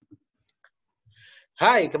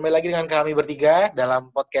Hai, kembali lagi dengan kami bertiga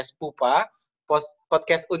dalam podcast Pupa,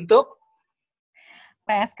 podcast untuk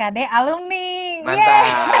PSKD alumni. mantap.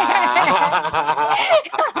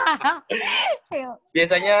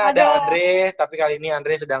 Biasanya ada Aduh. Andre, tapi kali ini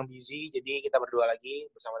Andre sedang busy, jadi kita berdua lagi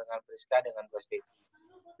bersama dengan Priska dengan Gus Devi.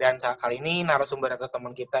 Dan kali ini narasumber atau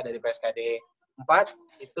teman kita dari PSKD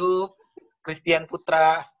 4 itu Christian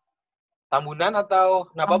Putra Tambunan atau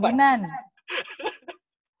Nababan? Tambunan.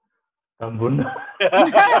 Tambun.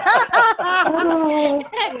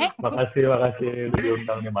 Makasih udah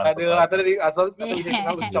diundang nih, mantap. Aduh, atau bisa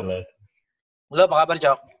kenal lu, Cok. Lu apa kabar,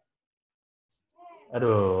 Cok?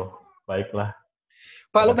 Aduh, baiklah.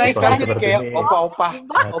 Pak, lu baik kan jadi kayak ini.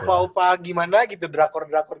 opa-opa gimana gitu,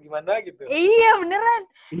 drakor-drakor gimana gitu. Iya, beneran.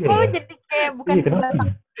 Iya. Kok lu jadi kayak bukan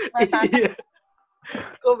Batak. Iya.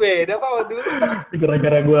 Kok beda, Pak, waktu dulu?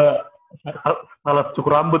 Gara-gara gue salah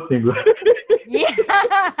cukur rambut nih gue. Iya.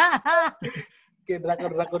 Kayak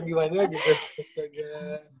drakor-drakor gimana gitu. Astaga.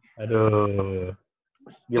 Aduh.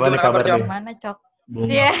 Gimana kabar nih? Gimana, Cok?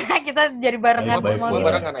 Iya, kita jadi barengan baik, semua. Gua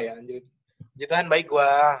barengan ya, anjir. Puji Tuhan baik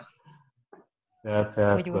gua.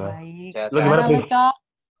 Sehat. Gue juga baik. Sehat. Lu gimana, Lu, Cok?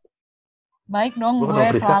 Baik dong, gue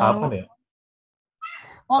selalu. Kapan ya?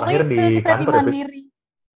 Waktu terakhir itu di kita di kantor, Mandiri.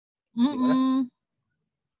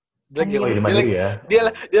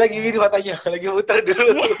 Dia lagi ini matanya, lagi muter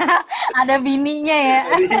dulu. Ada bininya ya.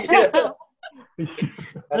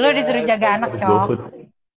 Lu disuruh jaga anak, Cok.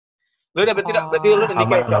 Lu udah berarti lu udah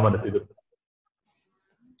nikah, Cok? Udah tidur.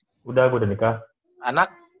 Udah, gue udah nikah.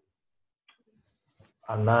 Anak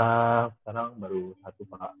Sekarang baru 1,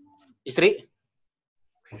 Pak. istri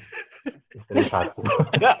Satu.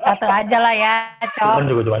 Satu aja lah ya, Cok. Kan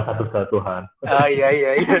juga cuma satu-satuan.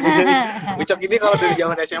 Iya. Ucok ini kalau dari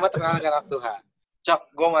zaman SMA terkenal dengan anak Tuhan. Cok,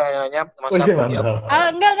 gue mau nanya masa kuliah.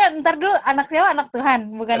 Enggak, ntar dulu. Anak siapa? Anak Tuhan,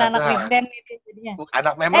 bukan anak Presiden ini jadinya.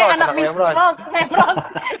 Anak Memros.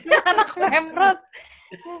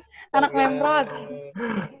 Anak Memros.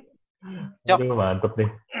 Cok. Aduh, mantep nih.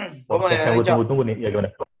 Gue mau nanya, Cok. Tunggu nih, ya gimana?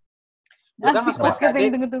 Asik podcast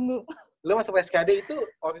yang tunggu-tunggu. Lu masuk PSKD itu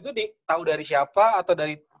waktu itu tahu dari siapa atau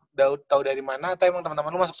tahu dari mana atau emang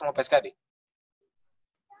teman-teman lu masuk semua PSKD?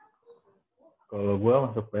 Kalau gue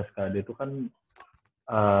masuk PSKD itu kan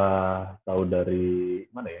tahu dari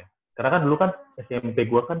mana ya? Karena kan dulu kan SMP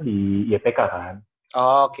gue kan di YPK kan.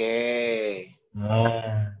 Oke.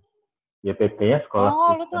 Nah, YPK-nya sekolah.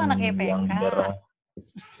 Oh, lu tuh anak YPK.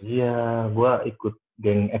 Iya, gue ikut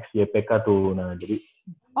geng ex YPK tuh. Nah, jadi.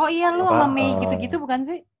 Oh iya, lu sama Mei gitu-gitu bukan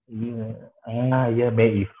sih? Iya,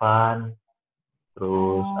 Mei Ivan.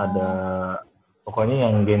 Terus ada pokoknya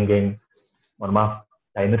yang geng-geng, mohon maaf,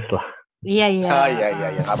 Chinese lah. Iya.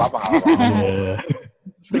 Nggak apa-apa.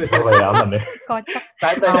 Oh, ya aman ya. Kocok.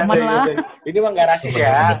 Aman lah. Ini mah nggak rasis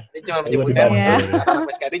ya. Ini cuma menyebutkan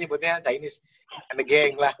anak PSKD nyebutnya Chinese. Ada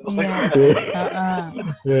geng lah.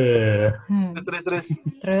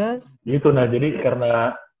 Terus? Gitu, nah jadi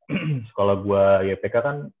karena sekolah gua YPK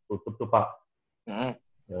kan tutup tuh, Pak.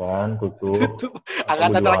 Ya kan, tutup.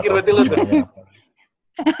 Angkatan terakhir berarti lu tuh.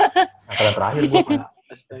 Angkatan terakhir gua, Pak.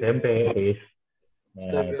 SMP.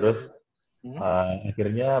 Nah, terus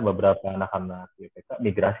akhirnya beberapa anak-anak YPK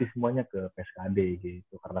migrasi semuanya ke PSKD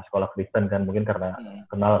gitu. Karena sekolah Kristen kan, mungkin karena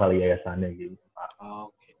kenal kali yayasannya gitu, Pak.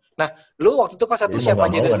 Oke. Nah, lu waktu itu kelas 1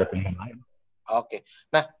 siapa aja dari? Oke.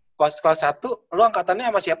 Nah, pas kelas 1, lu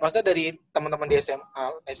angkatannya sama siapa? Maksudnya dari teman-teman di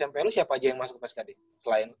SMP lu siapa aja yang masuk ke PSKD?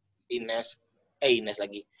 Selain Ines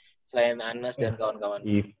lagi. Selain Anes dan kawan-kawan.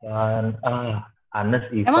 Anes,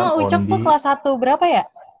 Ivan, emang Ucok tuh kelas 1 berapa ya?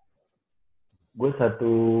 Gue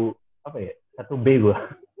 1B gue.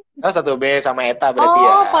 1B sama Eta berarti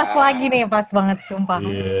ya. Oh, pas lagi nih, pas banget sumpah.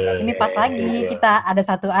 Ini pas lagi kita ada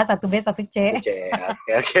 1A, 1B, 1C.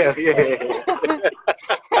 Oke.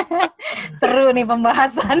 Seru nih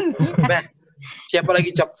pembahasan. Nah, siapa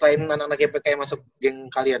lagi, Cok, selain anak-anak YPK yang masuk geng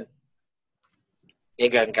kalian?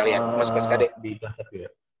 Geng kalian masuk PSKD? Di kelas 1 ya.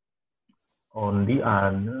 Ondi,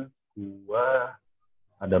 Ana, gua,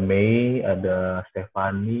 ada Mei, ada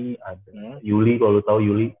Stefani, ada Yuli, kalau lu tahu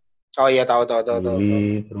Yuli. Oh iya, tahu.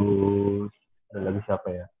 Yuli, terus ada lagi siapa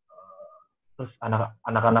ya? Terus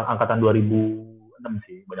anak-anak angkatan 2006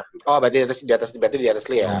 sih, banyak juga. Oh, berarti di atas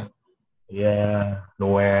lu ya? Iya,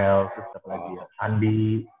 Noel, terus apa lagi ya?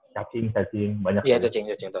 Andi, cacing, banyak. Iya, cacing,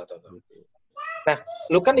 tahu. Nah,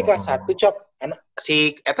 lu kan di kelas 1, Cok.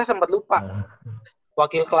 Si Eta sempat lupa.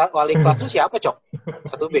 Wali kelas lu siapa, Cok?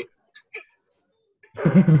 1B.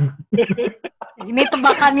 Ini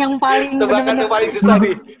tebakan yang paling susah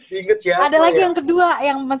nih. Ingat siapa? Ada lagi yang kedua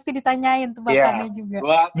yang mesti ditanyain tebakannya juga.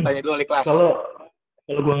 Gua tanya dulu wali kelas.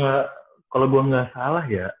 Kalau gua nggak salah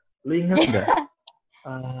ya, lu ingat nggak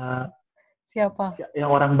Siapa? Yang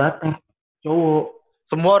orang Batak, cowok.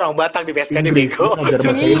 Semua orang Batak di PSKD bego.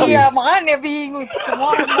 Iya, makanya bingung.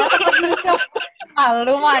 Semua orang Batak lagi lu, Cok.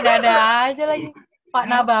 Lu mah ada aja lagi. Pak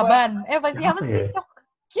Nababan. Pak siapa sih, Cok?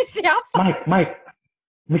 Siapa? Mike.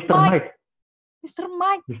 Mr. Mike. Mr.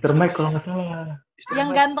 Mike kalau nggak salah. Yang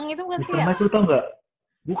ganteng itu bukan sih ya? Mr. Mike lu tau nggak?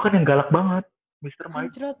 Bukan yang galak banget. Mr. Mike.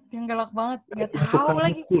 Anjrot, yang galak banget. Nggak tahu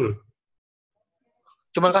lagi.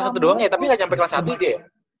 Cuman kelas 1 doang ya, tapi nggak nyampe kelas 1 dia.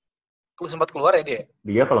 Sempat keluar ya dia?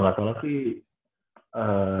 Dia kalau nggak salah sih,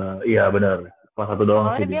 iya benar. Kelas 1 doang.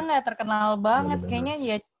 Soalnya dia nggak terkenal banget. Bener. Kayaknya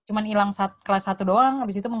ya cuman hilang kelas 1 doang.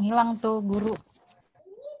 Habis itu menghilang tuh guru.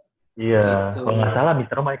 Iya, kalau nggak salah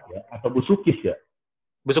Mr. Mike ya. Atau Bu Sukis ya?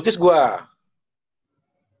 Bu Sukis gua.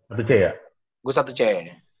 1C ya? Gue 1C.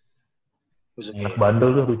 Anak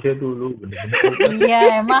bandel tuh 1C tuh lu. Bener-bener.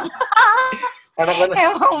 Iya, emang.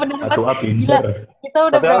 Emang bener-bener. Satu A pinter.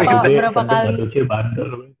 Kita udah berapa kali. 1C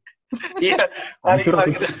bandel. Iya.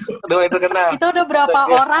 Udah terkenal. Itu udah berapa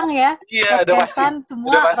orang ya? Iya, udah pasti.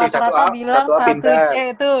 Semua rata-rata bilang 1C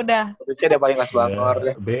itu udah. 1C udah paling kelas bangor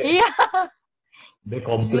deh. Iya. B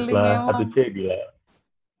komplit lah, 1C gila.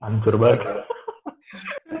 Hancur banget.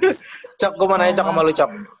 Cok, gue mau nanya Cok sama lu,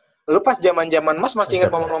 Cok. Lu pas zaman-zaman MOS masih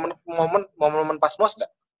ingat momen-momen pas MOS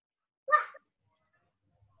gak?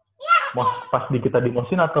 MOS pas kita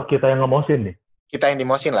dimosin atau kita yang ngemosin nih? Kita yang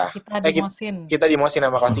dimosin lah. Kita dimosin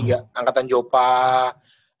sama kelas 3. Angkatan Jopa,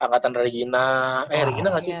 angkatan Regina.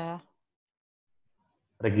 Regina gak sih? Iya.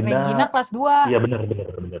 Regina kelas 2. Iya benar.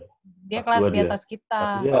 Dia kelas di atas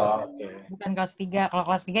kita. Okay. Bukan kelas 3. Kalau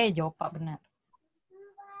kelas 3 ya Jopa, benar.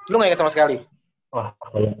 Lu gak ingat sama sekali? Wah,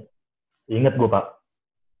 ingat gue, Pak.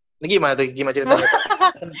 Ini gimana ceritanya?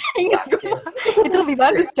 Ingat gue. Itu lebih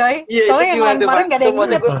bagus, coy. Iya, soalnya yang kemarin gak ada yang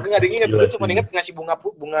ingat. Gak ada yang ingat. Gue cuma ingat ngasih bunga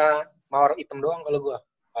mawar hitam doang kalau gue.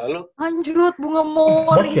 Kalau lu? Anjrot, bunga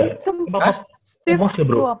mawar hitam. Steve, MOS ya,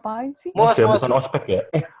 bro? Lu apain sih? MOS ya, bukan ospek ya?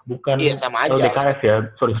 Bukan iya, sama aja. LDKS ya?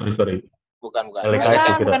 Sorry. Bukan.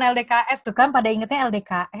 Bukan LDKS tuh kan, pada ingetnya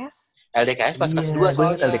LDKS. LDKS pas kelas 2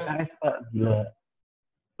 soalnya. LDKS, Pak. Gila.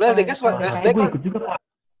 Lu LDKS pas SD gue ikut juga, Pak.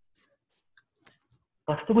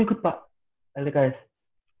 Kelas 1 gue ikut, Pak. LDKS.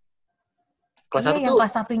 Kelas 1 yang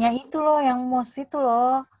kelas 1-nya itu loh, yang MOS itu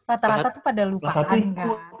loh. Rata-rata tuh pada lupaan kan.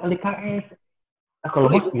 LDKS. Kalau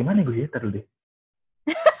MOS gimana gue ya? Taruh deh.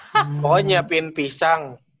 Pokoknya nyiapin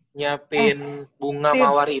pisang, nyiapin bunga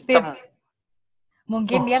mawar hitam.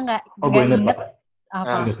 Mungkin dia nggak inget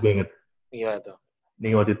apa. Gue inget. Iya tuh.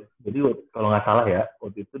 Nih waktu itu, jadi kalau nggak salah ya,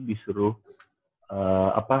 waktu itu disuruh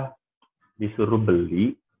disuruh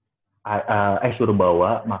beli, suruh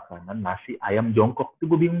bawa makanan nasi ayam jongkok.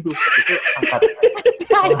 Itu gue bingung tuh. Itu angkat.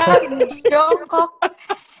 Ayam jongkok.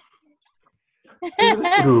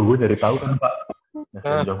 Aduh, gue dari tahu kan Pak. Nasi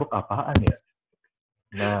ayam jongkok apaan ya?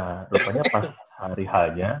 Nah, rupanya pas hari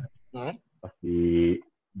H-nya, pas di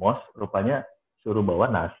MOS, rupanya suruh bawa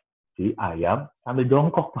nasi ayam sambil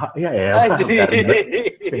jongkok, Pak. Ya elah. 2005.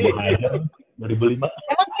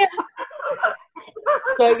 Emang ya?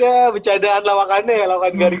 Astaga, bercandaan lawakannya ya,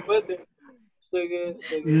 lawakan garing banget ya. Astaga.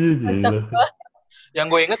 Yang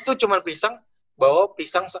gue inget tuh cuma bawa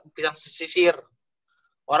pisang sisir.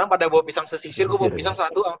 Orang pada bawa pisang sisir, gue bawa pisang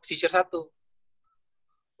sisir satu.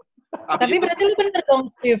 Tapi berarti lu bener dong,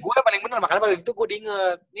 Steve. Gue paling bener, makanya paling itu gue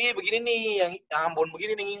diinget. Nih begini nih, yang Ambon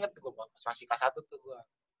begini nih inget. Gue masih kelas 1 tuh gue.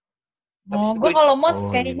 Gue kalau MOS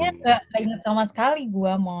kayaknya gak inget sama sekali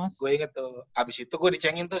gue MOS. Gue inget tuh. Abis itu gue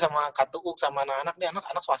dicengin tuh sama Katuuk sama anak-anak. Nih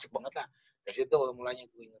anak-anak so asik banget lah. Dari situ mulanya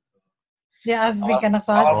gue inget tuh. Ya asik anak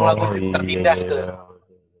so asik. Awal mula gue tertindas tuh.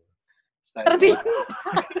 Tertindas.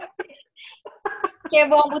 Kayak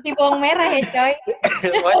bawang putih, bawang merah ya coy.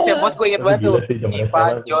 MOS gue inget banget tuh.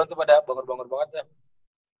 Pak John tuh pada bongor-bongor banget tuh.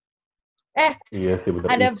 Iya sih betul.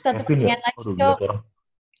 Ada satu pertanyaan lagi, Cok.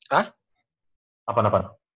 Hah?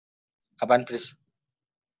 Apaan, Pris?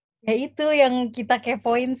 Ya itu yang kita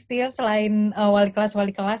kepoin, Steve, selain wali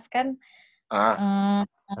kelas kan.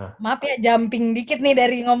 Maaf ya, jumping dikit nih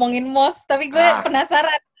dari ngomongin MOS. Tapi gue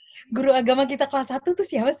penasaran, guru agama kita kelas 1 tuh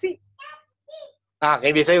siapa sih? Nah,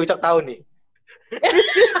 kayak biasanya Ucok tahu nih.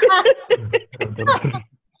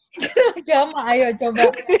 Agama, ayo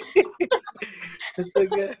coba.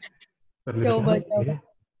 Astaga. Coba.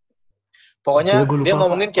 Pokoknya dia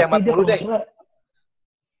ngomongin kiamat mulu deh.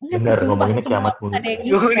 Bener, ngomonginnya kiamat mulu. Bener,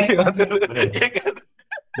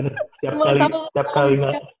 setiap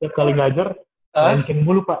kali ngajar, ngomongin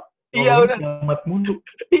mulu, Pak. Iya, udah. Kiamat mulu.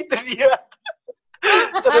 Itu dia.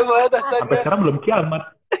 Seru banget, astaga. Sampai sekarang belum kiamat.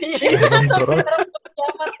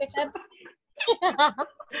 Kiamat, kan.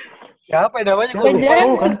 Siapa namanya? Gue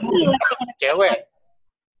lupa kan. Cewek.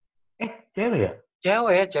 Cewek ya?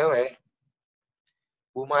 Cewek.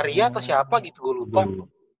 Bu Maria atau siapa gitu, gue lupa.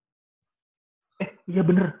 Iya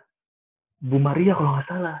bener. Bu Maria kalau nggak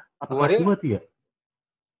salah. Apa kelas 2 tuh ya?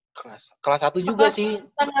 Kelas 1 juga sih.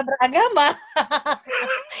 Kita nggak beragama.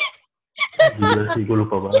 Gila sih, gue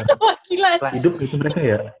lupa banget. Wakilan. Hidup gitu mereka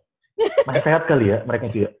ya. Masih sehat kali ya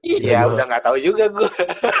mereka juga. Iya, udah nggak tahu juga gue.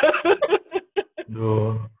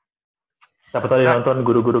 Duh. Siapa tahu yang nonton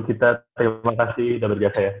guru-guru kita, terima kasih udah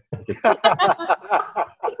berjasa ya.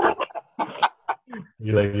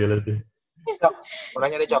 Gila sih. Cok, mau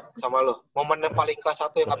nanya deh Cok sama lo. Momen yang paling kelas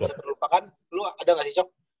 1 yang nggak bisa terlupakan, lu ada nggak sih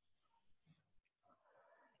Cok?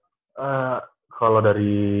 Kalau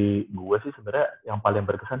dari gue sih sebenarnya yang paling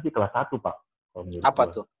berkesan sih kelas 1, Pak.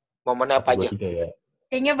 Apa tuh? Momennya apa aja? Ya.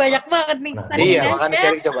 Kayaknya banyak banget nih. Nah, iya, makanya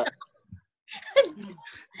sharing coba.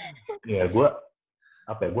 Iya, gue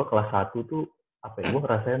kelas 1 tuh, gue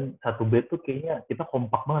ngerasain 1B tuh kayaknya kita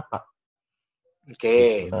kompak banget, Pak.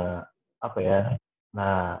 Oke.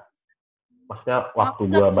 Nah, maksudnya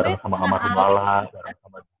waktu gue bareng sama Amar Mala, bareng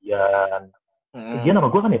sama Dian. Dian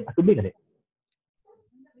sama gue kan ya? 1B kan ya?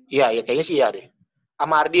 Iya, kayaknya sih ya deh.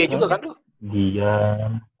 Sama Ardia juga kan tuh?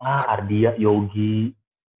 Dian, Ardia, Yogi.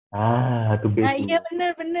 1B tuh. Iya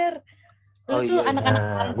bener. Lu tuh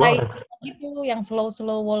anak-anak pantai gitu, yang slow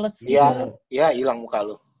Wallace gitu. Iya, hilang muka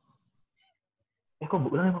lu. Kok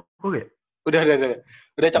bukan emang gue ya? Udah,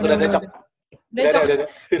 Cok. Udah.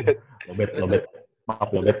 Lobet.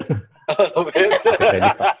 Maaf, Lobet.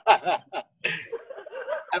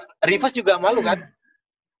 Rivas juga malu kan?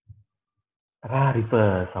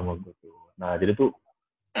 Rivas sama gue tuh. Nah, jadi tuh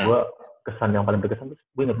gue kesan yang paling berkesan tuh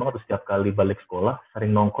gue inget banget tuh setiap kali balik sekolah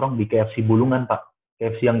sering nongkrong di KFC Bulungan, Pak.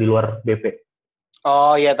 KFC yang di luar BP.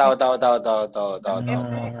 Oh iya, tahu. Oh,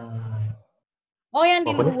 yang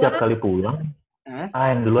di luar. Pokoknya setiap kali pulang,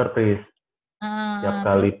 yang di luar, Pris. Setiap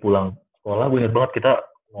kali pulang sekolah, gue inget banget kita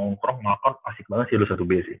nongkrong, makan, asik banget sih lu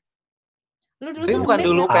 1B sih. Tapi bukan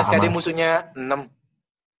dulu PSKD musuhnya 6.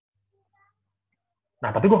 Nah,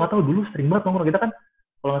 tapi gue nggak tahu dulu sering banget nongkrong. Kita kan,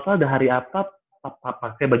 kalau nggak salah ada hari apa,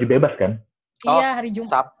 pakai baju bebas kan? Iya, hari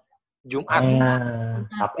Jumat. Jumat.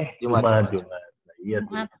 Jumat. Nah, iya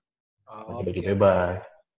tuh. Pakai baju bebas.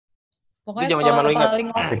 Pokoknya zaman lu ingat.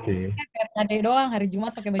 PSKD doang, hari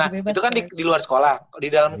Jumat pakai baju bebas. Itu kan di luar sekolah. Di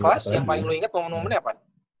dalam kelas yang paling lu ingat momen-momennya apa?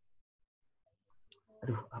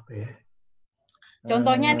 Aduh, apa ya?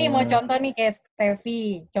 Contohnya nih, mau contoh nih kayak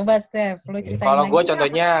Steffi. Coba Steph, lu ceritain. Kalau gue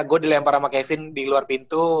contohnya, gue dilempar sama Kevin di luar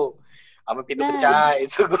pintu. Sama pintu pecah,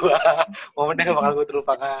 itu gue. Momennya gak bakal gue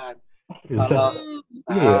terlupakan.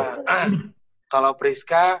 Kalau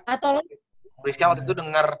Priska waktu itu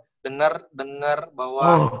dengar bahwa...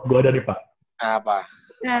 Oh, gue ada nih, Pak. Apa?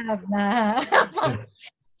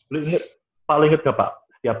 Lu inget gak, Pak?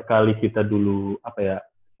 Setiap kali kita dulu,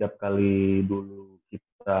 setiap kali dulu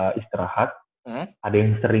kita istirahat, ada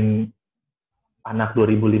yang sering anak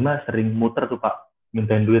 2005 sering muter tuh, Pak,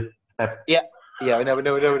 mintain duit step. Iya, benar.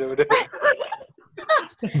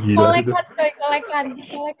 Kolekan.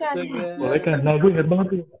 Nah, gue inget banget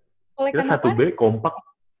tuh. Kita 1B kompak.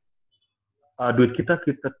 Duit kita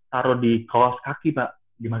taruh di kaos kaki, Pak.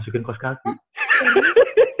 Dimasukin kaos kaki.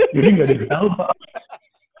 Jadi nggak ada yang tahu, Pak.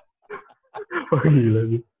 Wah, gila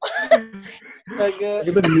sih.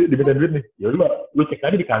 Kita diminta duit nih. Ya udah, lu cek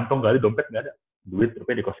aja di kantong, nggak ada, dompet nggak ada. Duit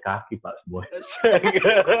rupanya di kaos kaki, Pak, semua.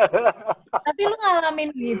 Tapi lu ngalamin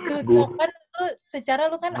gitu, kan lu secara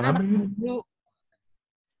lu kan anak dulu.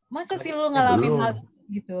 Masa sih lu ngalamin hal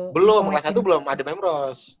gitu? Belum, kelas 1 belum ada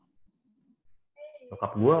Memros.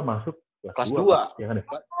 Nyokap gua masuk kelas 2. Ya kan ya?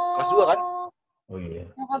 Kelas 2 kan? Oh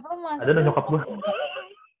iya. Nyokap lu masuk. Ada nyokap gua.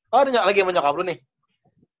 Oh, ada lagi sama nyokap lu nih?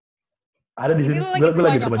 Ada di sini. Gue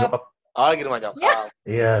lagi di rumah nyokap. Oh, lagi di rumah nyokap.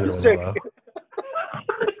 Iya, di rumah nyokap.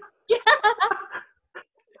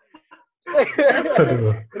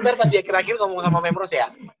 Bentar pas di akhir-akhir ngomong sama Memros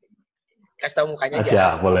ya. Kasih tau mukanya aja.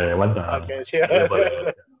 Ya, boleh, mantap. Oke, siap.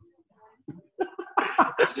 Boleh.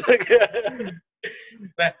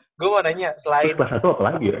 Nah, gue mau nanya, selain... Kelas 1 apa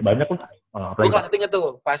lagi? Banyak lah. Gue kelas 1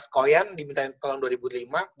 tuh, pas Koyan dimintain tolong 2005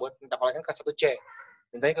 buat minta kolekan kelas 1C.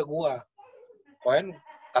 Mintanya ke gue. Koyan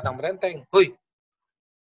katang merenteng. Hoi,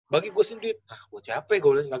 bagi gue duit. Gue capek,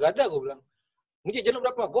 gue bilang. Gak ada, gue bilang. Ini jajan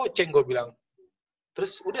berapa? Goceng, gue bilang.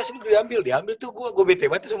 Terus udah sini diambil tuh gue bete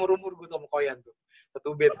banget seumur umur gue sama Koyan tuh.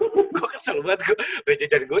 1B tuh. Gue kesel banget, gue udah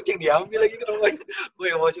jajan goceng diambil lagi ke Koyan. Gue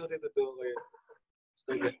emosi waktu itu tuh Koyan.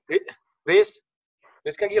 Astaga.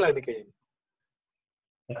 Rizka gila nih kayaknya.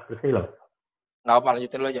 Rizka hilang. Nggak apa,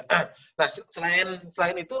 lanjutin dulu aja. Nah,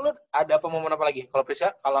 selain itu lu ada apa momen apa lagi? Kalau Priska,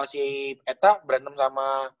 kalau si Eta berantem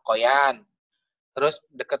sama Koyan, terus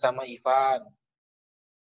deket sama Ivan.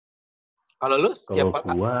 Kalau lu siapa?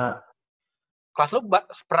 Kalau gua kelas lu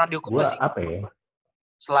pernah dihukum nggak sih? Apa ya?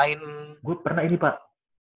 Selain gua pernah ini Pak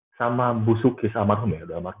sama Busukis almarhum ya,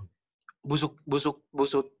 udah almarhum.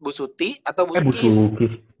 Busuti atau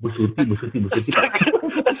Busukis? Busuti Pak.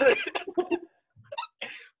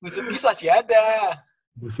 Busukis masih ada.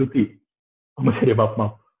 Busuti. Masih ada,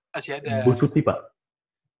 maaf. Masih ada. Busuti Pak.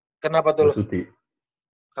 Kenapa tuh? Busuti.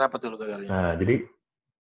 Kenapa tuh lu gagalnya? Nah, jadi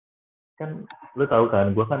kan lu tahu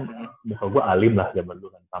kan, gue kan gue alim lah zaman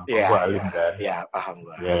dulu kan, tampang gue alim kan. Iya, paham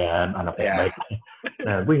gue. Iya kan, anak yang baik.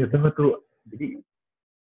 Nah, gue inget banget tuh. Jadi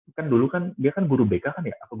kan dulu kan dia kan guru BK kan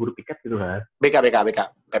ya, apa guru piket gitu kan? BK,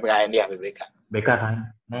 PPKN dia, BK. BK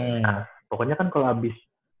kan. Nah, pokoknya kan kalau habis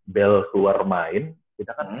bel keluar main,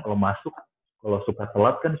 kita kan kalau masuk, kalau suka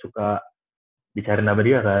telat kan suka dicari nama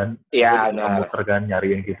dia kan. Iya, benar. Muter kan,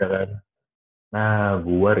 nyariin kita kan. Nah,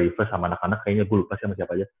 gue Riva sama anak-anak kayaknya gue lupa sama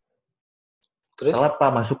siapa aja. Terus? Telat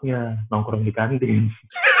Pak masuknya, nongkrong di kantin.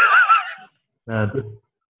 Nah, terus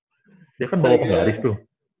dia kan bawa penggaris tuh,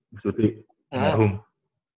 Busuti, almarhum.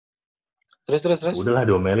 Terus. Udahlah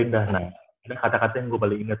diomelin dah. Nah, ada kata-kata yang gue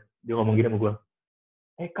paling inget. Dia ngomong gini sama gue,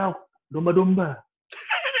 kau, domba-domba.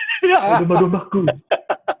 Domba-dombaku.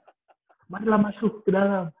 Marilah masuk ke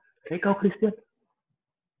dalam. Kau Kristen.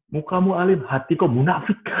 Mukamu alim, hati kau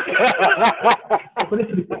munafik.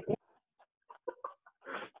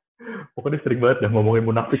 Pokoknya sering banget dah ngomongin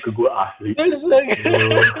munafik ke gue asli. Astaga.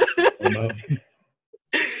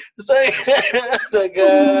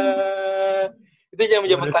 Itu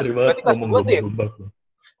zaman kelas. Berarti kelas 2 tuh ya?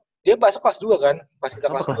 Dia masuk kelas 2 kan? Pas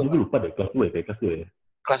kita kelas 2. Kelas 2 lupa deh, kelas 2 ya, kelas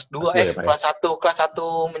 2 ya. Kelas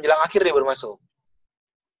 1 menjelang akhir dia baru masuk.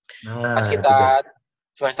 Nah, pas kita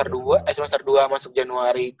semester 2 masuk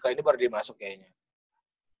Januari ke ini baru dia masuk kayaknya.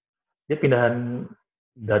 Dia pindahan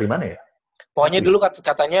dari mana ya? Pokoknya dulu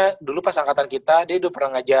katanya dulu pas angkatan kita dia udah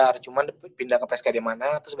pernah ngajar, cuman pindah ke PSKD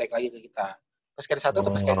mana terus balik lagi ke kita. PSKD 1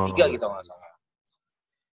 atau PSKD 3 gitu enggak salah.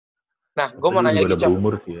 Nah, gue mau nanya lagi, Cok.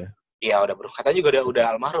 Umur sih ya. Iya, udah berumur. Katanya juga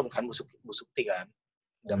udah almarhum kan, Busukti kan.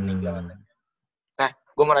 Udah meninggal katanya. Nah,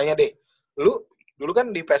 gue mau nanya deh. Lu dulu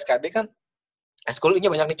kan di PSKD kan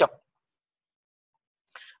ekskulnya banyak nih, Cok.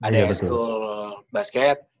 Ada ekskul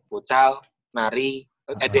basket, futsal, nari,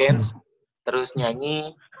 dance, terus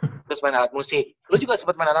nyanyi, terus main alat musik. Lu juga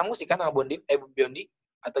sempat main alat musik kan sama Biondi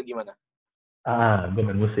atau gimana? Gue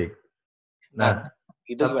main musik. Nah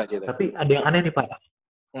itu gimana cerita? Tapi ada yang aneh nih, Pak.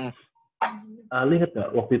 Lu inget gak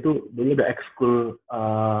waktu itu dulu ada ekskul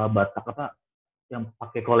Batak apa yang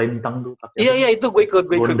pakai kolintang tuh? Iya itu gue ikut.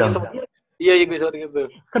 Iya gue sempat gitu.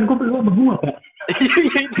 Kan gue belum sama gue, Pak.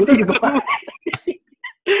 Iya itu juga.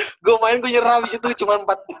 Gue main gue nyerah abis itu cuma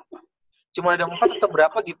ada 4 atau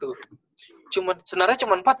berapa gitu. Sebenarnya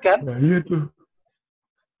cuma 4 kan? Nah iya tuh.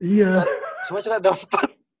 Iya. Semua cuma ada 4.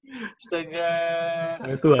 Astaga.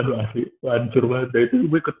 Nah itu aduh asli, hancur banget. Nah itu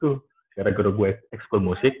gue ikut tuh. Gara-gara gue ekskul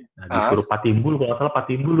musik, disuruh Patimbul, kalau nggak salah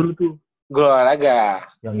Patimbul dulu tuh. Gol olahraga.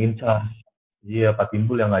 Yang incas. Iya,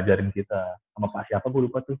 Patimbul yang ngajarin kita. Sama Pak siapa gue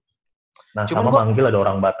lupa tuh. Nah, cuman sama manggil ada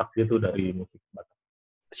orang Batak gitu dari musik Batak.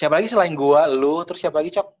 Siapa lagi selain gua, lu, terus siapa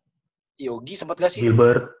lagi, Cok? Yogi sempat gak sih?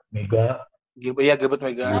 Gilbert, Mega. Iya, Gilbert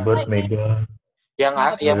Mega.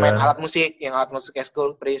 Yang main alat musik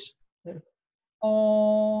ekskul, Pris.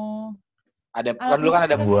 Oh. Ada kan dulu kan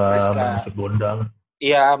ada Priska. Musik gondang.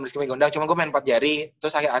 Iya, musik gondang. Cuma gue main 4 jari.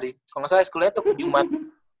 Terus akhir hari, kalau nggak salah eskulnya tuh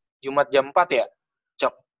Jumat jam 4 ya,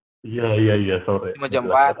 Cok. Iya sore. Jumat jam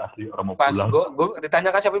 4. Pas gue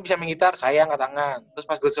ditanyakan siapa yang bisa main gitar, saya angkat tangan. Terus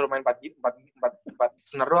pas gue suruh main 4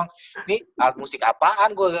 senar doang. Ini alat musik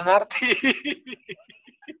apaan? Gue gak ngerti.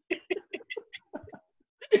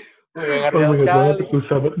 Gue gak ngerti sama sekali.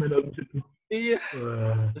 Susah banget main alat musik itu. Iya.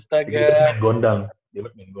 Astaga. Dia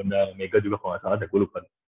main gondang. Mega juga kalau nggak salah ada, gue lupa.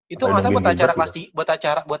 Itu nggak tahu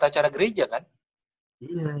buat acara gereja kan?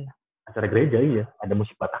 Iya. Acara gereja iya. Ada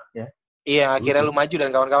musik Bataknya. Iya, akhirnya lu maju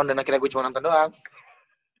dan kawan-kawan dan akhirnya gue cuma nonton doang.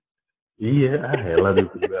 Iya, helah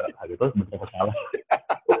itu juga. Itu bener salah.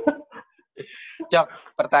 Cok,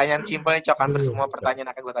 pertanyaan simpel nih, Cok. Hampir semua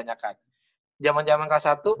pertanyaan akan gue tanyakan. Zaman-zaman kelas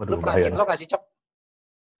 1, lu pernah cinlok gak sih, Cok?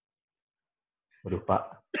 Waduh, Pak.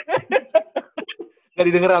 Gak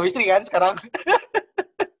didengar sama istri kan sekarang?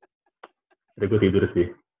 Udah gue tidur sih.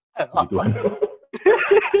 Gituan.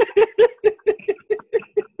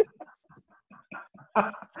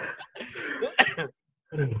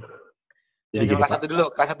 Jadi kelas 1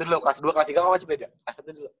 dulu, kelas 2, kelas 3 kok masih beda? Kelas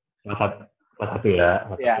 1 dulu. Kelas 1 ya.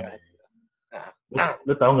 Iya.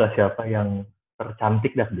 Lu tahu nggak siapa yang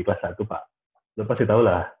tercantik dah di kelas 1, Pak? Lu pasti tahu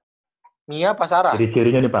lah. Mia apa Sarah?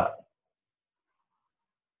 Ciri-cirinya nih, Pak.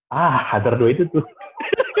 Hazard 2 itu tuh.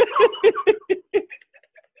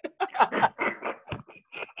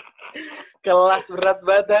 Kelas berat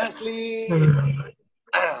banget asli.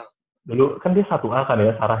 Dulu kan dia 1A kan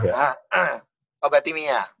ya, Sarah ya? Oh, berarti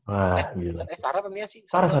Mia. Wah, gila. Sarah apa Mia sih?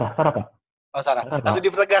 Sarah, Pak. Oh, Sarah. Langsung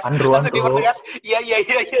dipertegas. Andro. Iya.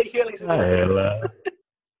 Elah.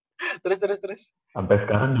 Terus. Sampai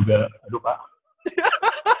sekarang juga, aduh Pak.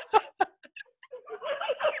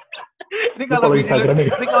 Ini kalau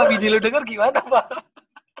biji lu denger gimana, Pak?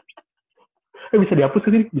 Bisa dihapus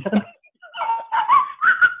sih, bisa kan?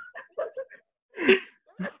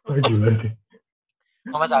 Oh, gila sih.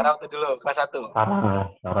 Sama Sarah waktu dulu, kelas 1.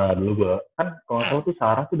 Sarah dulu gua. Kan kalau tahu tuh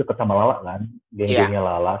Sarah tuh deket sama Lala kan. Geng-gengnya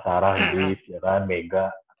Lala, Sarah, Grace, ya kan, Mega.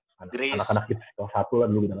 Anak-anak kita kelas 1 lah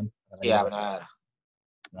dulu kan. Iya, benar.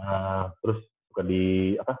 Nah, terus suka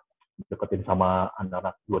deketin sama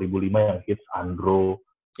anak-anak 2005 yang hits Andro.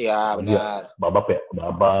 Iya, benar. Babab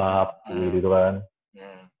gitu kan.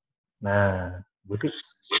 Nah, gue sih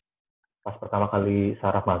pas pertama kali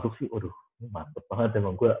Sarah masuk sih, waduh, mantep banget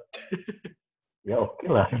emang gue. Ya oke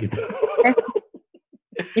lah gitu.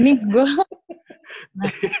 Ini gue.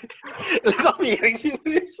 Lu kok miring sih,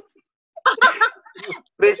 Pris?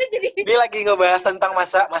 Pris, dia lagi ngebahas tentang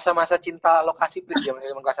masa cinta lokasi, Pris, zaman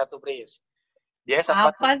kelas 1, Pris. Dia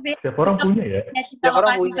sempat. Apa sih? Setiap orang punya ya? Setiap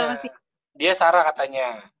orang punya. Dia Sarah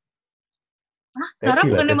katanya. Sarah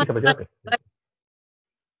bukan emang.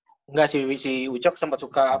 Enggak, si Ucok sempat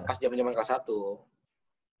suka pas zaman kelas 1.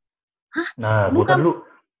 Nah, bukan dulu.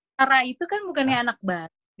 Sarah itu kan bukannya anak baru.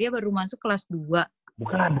 Dia baru masuk kelas 2.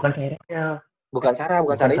 Bukan Sarah. Bukan Sarah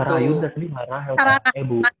itu. Sarah Yunda sendiri, Rahel.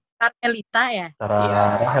 Bu. Elita ya?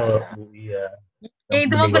 Sarah Rahel, Bu, iya.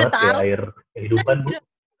 Itu mah gue tahu. Air kehidupan, Bu.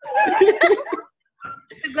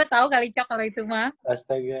 Itu gue tahu kali, Cok, kalau itu mah.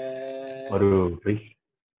 Astaga. Waduh, Pris.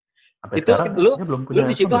 Itu lu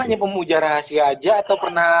di situ hanya pemuja rahasia aja atau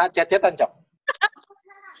pernah chat-chatan, Cok?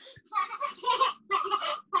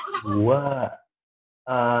 Gua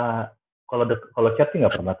kalau chat sih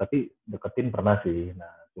nggak pernah, tapi deketin pernah sih. Nah,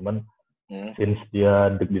 cuman since dia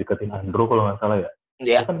deketin Andro kalau nggak salah ya.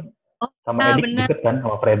 Iya. Dia kan sama Edik deket kan,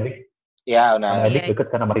 sama Fredrik. Iya, benar. Sama Edik deket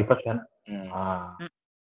kan, sama Rivers kan.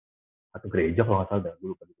 Atau gereja kalau nggak salah dah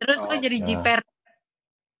dulu. Terus lu jadi jiper.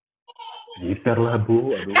 Jiper lah,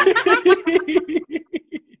 Bu. Aduh.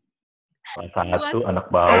 Kelas 1 anak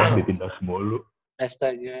bawah ditindas mulu.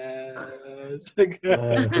 Astaga.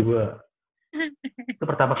 Itu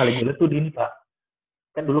pertama kali gue lihat tuh di ini, Pak.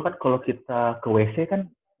 Kan dulu kan kalau kita ke WC kan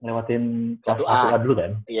ngelewatin kelas 1A dulu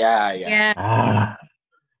kan? Iya. Nah,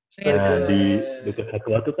 di dekat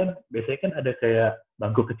 1A tuh kan biasanya kan ada kayak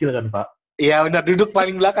bangku kecil kan, Pak? Iya, benar, duduk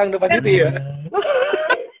paling belakang depan itu ya.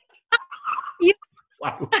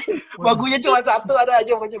 Waduh. Bangkunya cuma satu, ada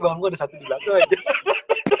aja pokoknya bangku ada satu di belakang aja.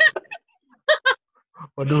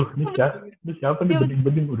 Waduh, ini siapa nih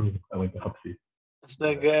bening-bening? Waduh, amin tahap sih.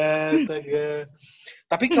 Astaga.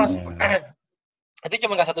 Tapi kelas itu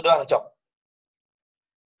cuma kelas 1 doang, Cok.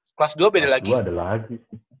 Kelas 2 beda lagi. Kelas 2 ada lagi.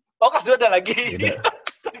 Oh, kelas 2 ada lagi.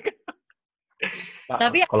 Pak,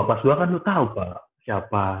 tapi kalau kelas 2 kan lu tahu, Pak.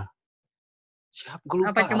 Siapa? Gue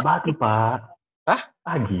lupa. Sahabat lu, Pak. Hah?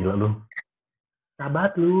 Gila lu.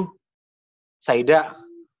 Sahabat lu. Saida.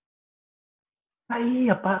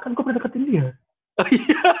 Iya, Pak. Kan gue pernah deketin dia. Oh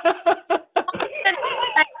iya.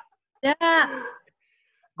 Ya.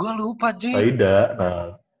 Gue lupa, Ji. Saida.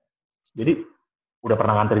 Nah, jadi udah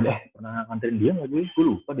pernah nganterin dia nggak gue? Gue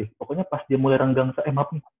lupa deh. Pokoknya pas dia mulai renggang, maaf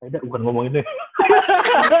nih, Saida bukan ngomongin deh.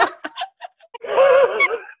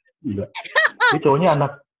 Gila. Ini cowoknya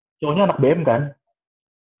anak BM kan?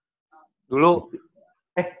 Dulu.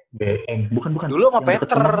 BM. Bukan. Dulu sama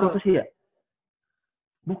Peter. Apa sih ya?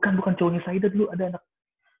 Bukan cowoknya Saida dulu ada anak.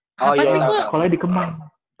 Oh iya, tahu. Sekolahnya di Kemang.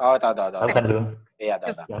 Oh, tahu. Tahu kan dulu? Iya,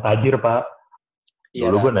 tahu. Yang tajir, Pak.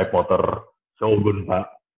 Iya, dulu gue naik motor Shogun, Pak.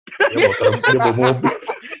 Dia bawa mobil.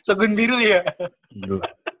 Shogun biru ya? Gila.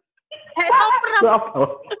 Emang pernah?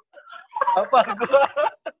 Apa gue?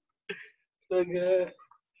 Astaga.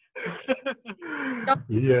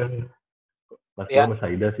 Iya. Pas gue sama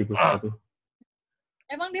Saida sih gue tuh.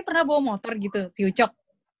 Emang dia pernah bawa motor gitu, si Ucok?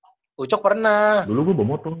 Ucok pernah. Dulu gue bawa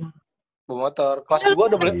motor. Kelas 2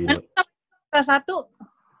 udah boleh. Kelas 1?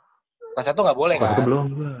 Kelas 1 nggak boleh kan?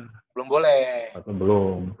 Belum boleh.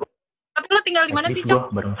 Belum. Tapi lu tinggal di mana sih,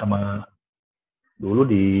 Cok? Bareng sama dulu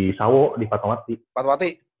di Sawo, di Fatmawati.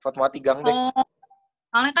 Fatmawati Gang deh. Oh,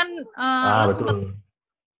 soalnya kan lu sempat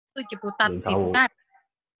tuh Ciputat sih, kan?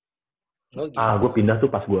 Oh, gitu. Gue pindah tuh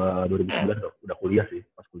pas gue 2019 udah kuliah sih,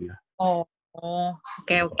 pas kuliah. Oh,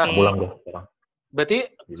 oke. Pulang gue sekarang. Berarti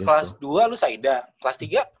kelas 2 lu Saida, kelas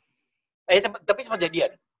 3? Tapi sempat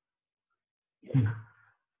jadian?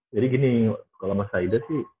 Jadi gini, kalau sama Saida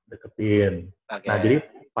sih deketin. Okay. Nah, jadi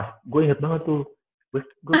pas gue inget banget tuh. Gue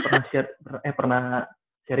pernah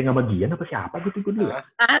sharing sama Gian apa siapa gitu gue dulu.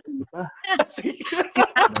 Asik.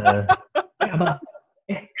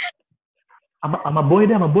 Sama Boy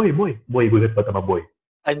deh, sama Boy gue inget banget sama Boy.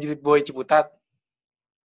 Anjir, Boy Ciputat.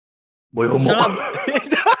 Boy homo.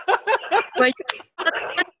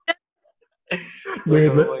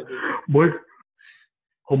 Boy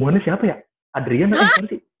homonya siapa ya? Adrian atau siapa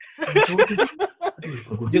sih?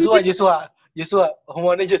 Joshua,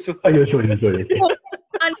 homonya Joshua. Joshua.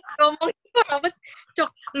 Ngomong Robert, Cok,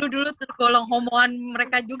 lu dulu tergolong homoan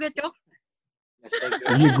mereka juga, Cok.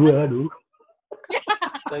 Iya, gue, aduh.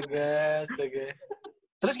 Astaga.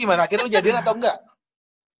 Terus gimana? Akhirnya lu jadian atau enggak?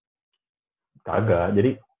 Kagak.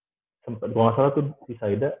 Jadi sempat gue nggak salah tuh si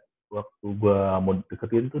Saida waktu gue mau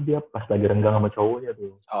deketin tuh dia pas lagi renggang sama cowoknya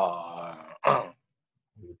tuh.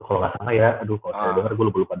 Gitu. Kalau nggak salah ya, aduh kalau saya denger gue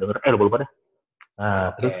lupa denger. Lupa dah.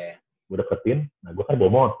 Nah terus gue deketin, nah gue kan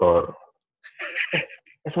bawa motor.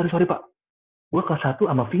 Sorry Pak, gue kelas 1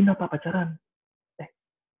 sama Vina Pak pacaran.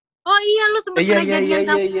 Oh iya, lu sempet pernah jadian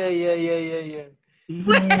sama. Iya.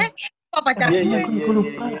 Gue kok pacaran? Iya. Gue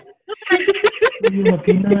lupa. Iya,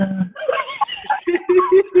 Vina.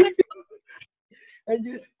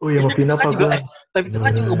 Anjir. Oh iya, sama Vina Pak gue. Tapi itu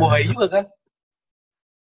kan juga bohai juga kan?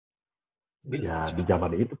 Ya, di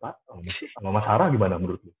zaman itu, Pak. Sama Mas Sarah gimana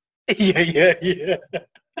menurut lu? Iya.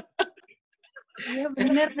 Iya,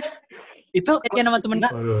 bener. Itu jadian sama temen.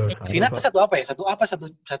 Vina tuh satu apa ya?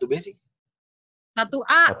 Satu B sih?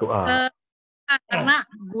 1A. Karena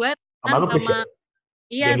gue sama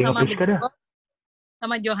iya, sama Bego,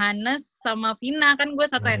 sama Johannes, sama Vina. Kan gue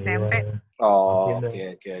satu SMP. Oh,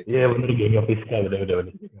 oke. Iya, bener. Gengnya Priska, udah.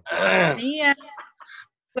 Iya.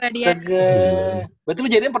 Gue dia. Berarti lu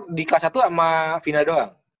jadinya di kelas 1 sama Vina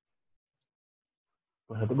doang?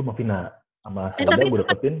 Kelas 1 gue sama Vina. Sama Saida gue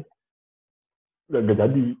deketin. Udah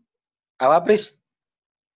jadi. Apa, Pris?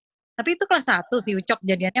 Tapi itu kelas 1 sih Ucok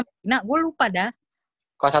jadiannya sama Vina. Gue lupa dah.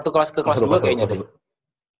 Kelas 1 ke kelas 2 kayaknya deh.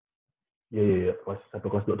 Iya. Kelas 1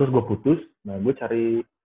 kelas 2. Terus gue putus. Nah, gue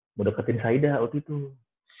mau deketin Saida waktu itu.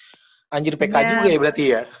 Anjir, PK juga ya berarti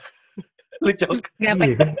ya? Lu Cok. Gak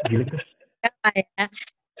PK. Kan, gila kan. Ya.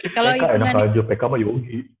 Kalau PK enak aja, PK mah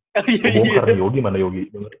Yogi. Bongkar nih Yogi, mana Yogi?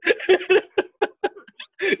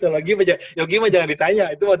 Kalau Yogi mah jangan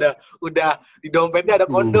ditanya, itu udah di dompetnya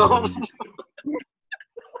ada kondom.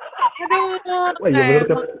 Aduh. Wah iya bener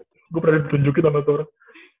kan, gue pernah ditunjukin sama tuh orang.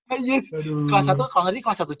 Anjir. Kelas 1,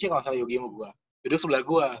 kelas 1C kalau salah Yogi sama gue. Duduk sebelah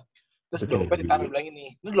gue. Terus dompet ditaruh bilang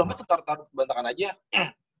ini dompet taruh bantakan aja.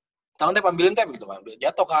 Tangan teh ambilin gitu,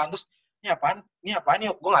 jatuh kan. Terus ini apaan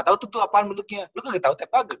yuk? Gue nggak tahu tuh apaan bentuknya. Lu kagak tahu tep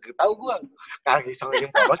kagak tahu gue. Kagak saking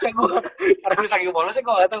polosnya gue. Karena gue saking polosnya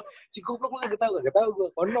gue nggak tahu. Si goblok gue kagak tahu gue.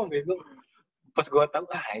 Kondom ya gue. Pas gue tahu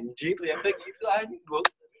anjir ternyata gitu anjing gue.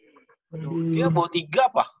 Dia bawa 3.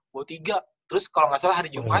 Terus kalau nggak salah hari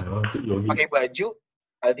Jumat pakai baju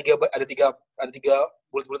ada tiga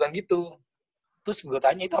bulat-bulatan gitu. Terus gue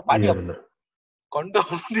tanya itu apaan ya? Kondom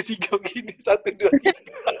di 3 gini 1, 2, 3.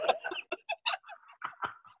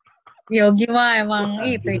 Yogi mah emang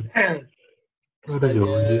itu.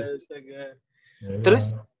 Astaga.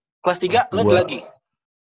 Terus kelas 3 lo lagi?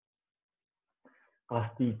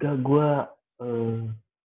 Kelas 3 gue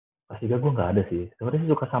nggak ada sih.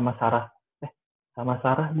 Sebenarnya suka sama Sarah. Sama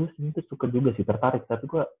Sarah gue sebenarnya suka juga sih, tertarik. Tapi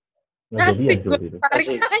gue nggak jadian tuh gitu.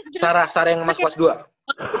 Sarah yang masuk kelas 2.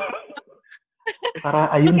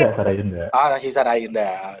 Sarah Ayunda. Si Sarah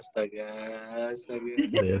Ayunda. Astaga.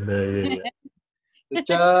 Ayunda, iya.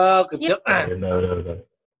 Kecok.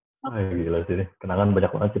 Gila sih, kenangan banyak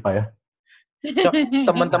banget sih Pak ya. Cok,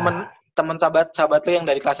 teman sahabat lo yang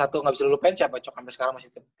dari kelas 1 nggak bisa lu lupain siapa Cok sampai sekarang masih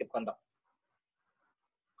tip kontak?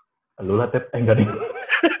 Lu lah Tep, enggak nih.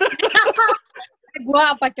 Gue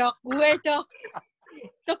apa Cok? Gue Cok.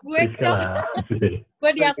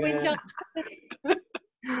 Gue diakuin Cok.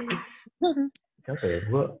 Siapa ya?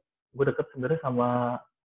 Gue deket sebenarnya sama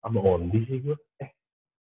Ondi sih gue.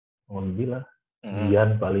 Ondi lah.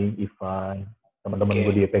 Dian paling, Ivan, teman-teman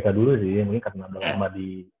gue di EPK dulu sih, mungkin karena udah lama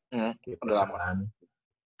di udah lama.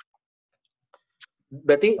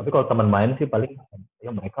 Berarti tapi kalau teman main sih paling ya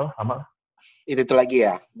mereka lah sama lah. Itu lagi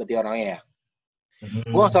ya, berarti orangnya ya.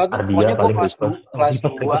 Gue salah tuh pokoknya gue kelas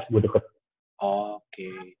 2. Gue deket. Oke.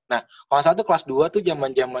 Nah, kalau salah tuh kelas 2 tuh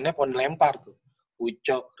zaman-zamannya pohon lempar tuh.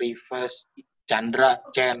 Ucok, Rifes, Chandra,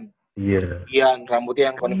 Chen. Iya. Ian, rambutnya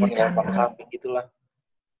yang pohon lempar ke samping gitulah.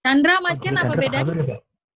 Chandra sama Chen apa bedanya?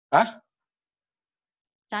 Hah?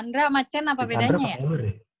 Chandra sama Chen apa bedanya ya?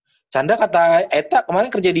 Chandra kata Eta kemarin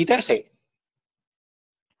kerja di ITC.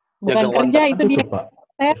 Bukan kerja itu dia.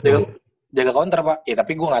 Jaga counter, Pak. Ya,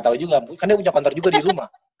 tapi gue nggak tahu juga. Kan dia punya counter juga di rumah.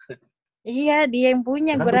 Iya, dia yang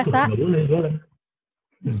punya, gue rasa.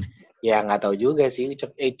 Ya, nggak tahu juga sih.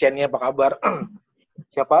 Chen-nya apa kabar?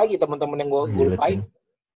 Siapa lagi teman-teman yang gue lupain?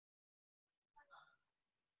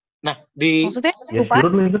 Nah, maksudnya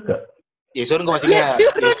Yesurun lu inget gak? Yesurun gue masih ingat.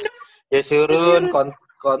 Yesurun,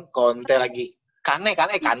 Conte lagi. Kane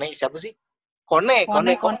siapa sih? Kone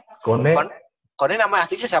nama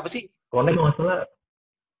aslinya siapa sih? Kone kalau nggak salah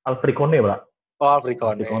Alfred Kone, Pak. Oh, Alfred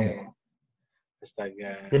Kone.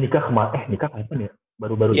 Astaga. Dia nikah kapan ya?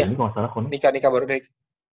 Baru-baru ini kalau nggak salah Kone. Nikah baru nih.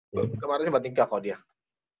 Kemarin sempat nikah kok dia.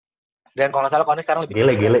 Dan kalau nggak salah Kone sekarang lebih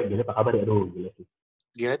Gile apa kabar ya? Aduh, gile sih.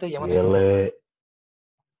 Gile tuh yang mana? Gile.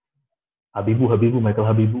 Habibu, Michael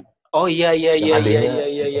Habibu. Oh iya.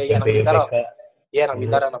 Anak Bintaro. Iya, anak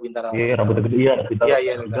Bintaro. Iya, rambutnya gede, anak Bintaro.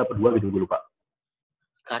 Iya, tiga apa dua gitu, gue lupa.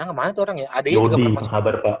 Sekarang kemana tuh orang ya? Adanya Yodi, juga pernah masuk.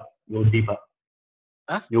 kabar Pak. Yodi, Pak.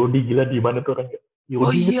 Hah? Yodi gila di mana tuh orang? Yodi,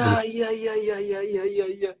 oh iya.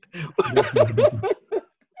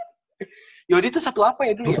 Yodi itu satu apa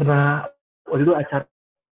ya dulu ya? Pernah, waktu itu acara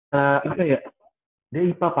apa ya? Dia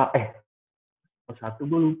IPA, Pak. Satu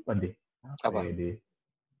gue lupa deh. Apa?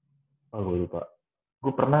 Gue lupa.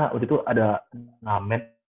 Gue pernah, waktu itu ada ngamen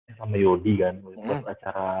sama Yodi kan. Buat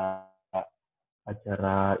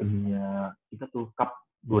acara ininya, kita tuh Cup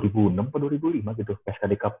 2006 atau 2005 gitu,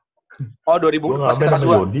 PSKD Cup. Oh, 2000 pas kita kelas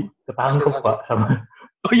 2. Yodi, ketangkep, Pak, sama.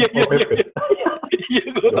 Oh iya. Iya,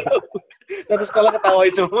 gue tahu. Satu sekolah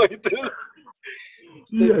ketawain semua itu.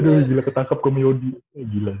 Iya, aduh, gila ketangkep sama Yodi.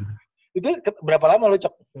 Gila. Itu berapa lama lo,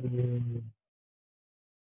 Cok?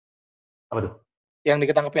 Apa tuh? Yang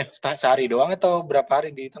diketangkepnya? Sehari doang atau berapa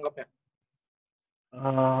hari ditangkapnya?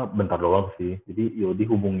 Bentar doang sih. Jadi Yodi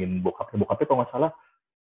hubungin bokapnya kalau nggak salah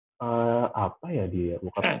apa ya dia?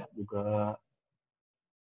 Bokapnya juga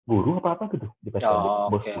guru apa gitu di PSKD.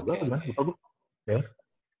 Bos juga apa gimana? Lupa gue. Ya.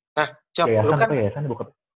 Nah, Cok, yayasan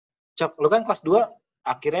bokap. Cok, lu kan kelas 2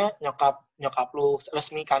 akhirnya nyokap lu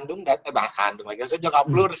resmi kandung lagi. Maksudnya nyokap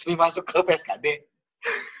lu resmi masuk ke PSKD.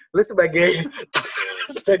 Lu sebagai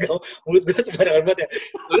mulut gue sembarangan banget ya.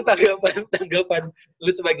 Lu tanggapan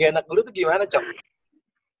lu sebagai anak guru tuh gimana, Cok?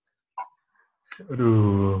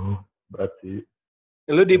 Aduh, berat sih.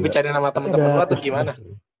 Lu dibicarain sama temen-temen lu atau gimana?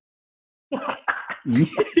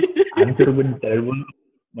 Hancur gue dibicarain mulu.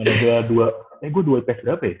 Mana gue 2 IPS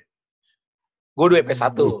berapa ya? Gue 2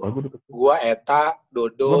 IPS 1. Gue Eta,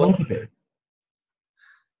 Dodo.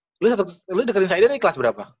 Lu deketin saya dari kelas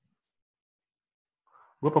berapa?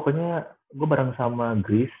 Gue pokoknya bareng sama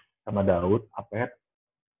Gris, sama Daud, Apet.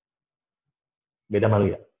 Beda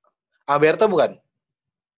malu ya? Alberto bukan?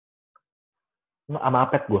 Sama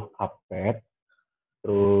Apet gue. Apet.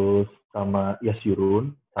 Terus sama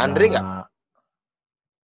Yasyurun. Andre nggak?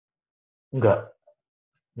 Enggak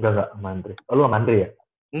sama Andre. Oh, lu sama Andre ya?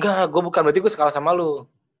 Enggak, gue bukan. Berarti gue sekelas sama lu.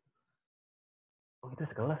 Oh, kita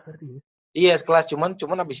sekelas berarti ya? Iya, sekelas. Cuman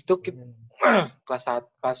abis itu kita,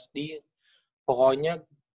 kelas di pokoknya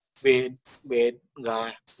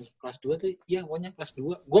enggak, kelas 2 tuh, iya pokoknya kelas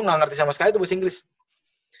 2. Gue nggak ngerti sama sekali tuh bahasa Inggris.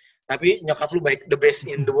 Tapi nyokap lu baik, the best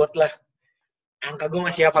in the world lah. Angka gue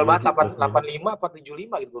masih hafal banget, 85 apa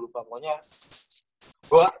 75 gitu, gue lupa. Pokoknya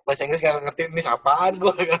gue bahasa Inggris gak ngerti ini apaan,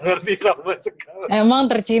 gue gak ngerti sama sekali. Emang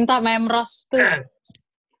tercinta Memros tuh.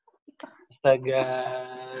 Astaga.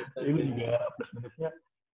 Ini juga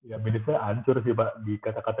minusnya hancur sih, Pak,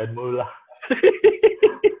 dikata-katain mulu lah.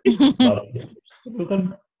 Itu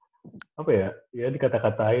kan apa ya? Ya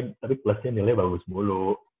dikata-katain, tapi plusnya nilai bagus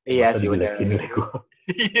mulu. Iya sih udah. Nilai gue.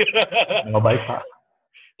 Nggak baik, Pak.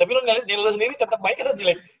 Tapi lo nilai lo sendiri tetap baik atau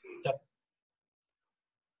jelek?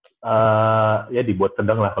 Ya dibuat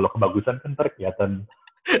sedang lah. Kalau kebagusan kan ntar kelihatan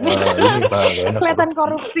ini, Pak. Kelihatan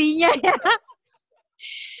korupsinya ya.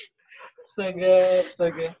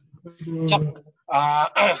 Astaga. Cok,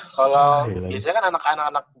 kalau biasanya kan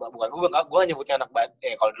anak-anak bukan gue nyebutnya anak Badung.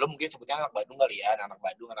 Kalau dulu mungkin sebutnya anak Badung kali ya, anak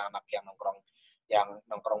Badung, anak-anak yang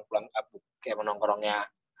nongkrong pulang kayak nongkrongnya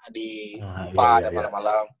di UPA dan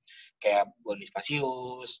malam-malam kayak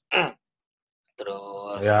Bonifacius,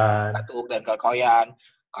 terus Katuk dan kawan-kawan,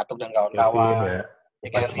 ya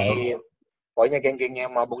Kevin, pokoknya geng-gengnya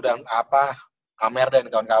mabuk dan Amer dan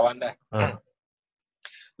kawan-kawan dah.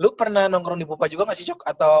 Lu pernah nongkrong di Pupa juga nggak sih, Cok?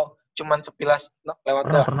 Atau cuman sepilas lewat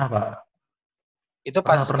doang? Pernah, Pak. Itu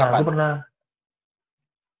pas kapan? Gue pernah.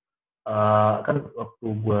 Kan waktu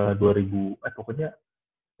gue 2000, pokoknya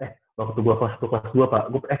waktu gue kelas 2, Pak.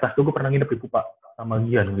 Kelas 2 gue pernah nginep di Pupa sama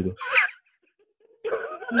Gian gitu.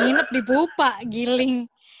 Nginep di Pupa, giling.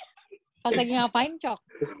 Pas lagi ngapain, Cok?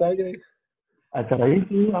 Acara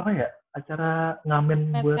itu apa ya? Acara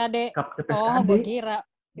ngamen buat PSKD. PSKD. Oh, gue kira.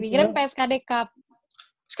 Dikirim PSKD Cup.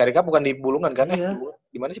 PSKD Cup bukan di Bulungan kan ya?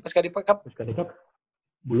 Di mana sih PSKD Cup? PSKD Cup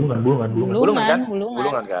Bulungan kan?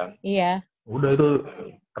 Bulungan kan? Iya. Udah itu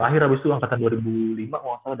terakhir habis itu angkatan 2005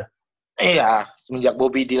 kalau nggak salah dah. Iya, semenjak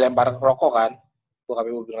Bobby dilempar rokok kan? Bokap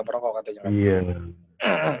Bobby dilempar rokok katanya kan? Iya.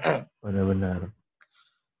 Benar-benar.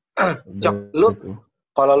 Cok, lu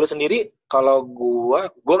kalau lu sendiri, kalau gua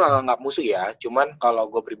nggak musuh ya, cuman kalau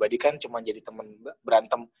gua pribadi kan cuma jadi temen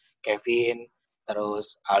berantem Kevin,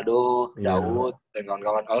 terus Aldo, Daud, dan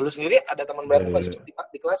kawan-kawan. Kalau lu sendiri ada teman berantem pas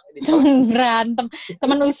di kelas? Teman berantem,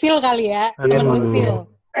 teman usil kali ya, teman usil.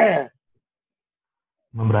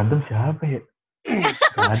 Teman berantem siapa ya?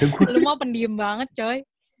 Gak ada gue. Lu mau pendiam banget, coy.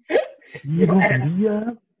 Iya, gue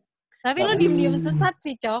pendiam. Tapi lu diem-diem sesat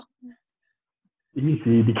sih, Cok. Iya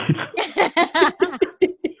sih, dikit.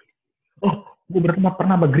 Gue pernah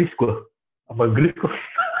sama Gris gue. Sama Gris kok.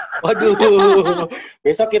 Waduh,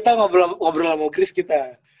 besok kita ngobrol sama Gris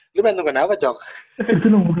kita. Lu berantem kenapa, Cok? Itu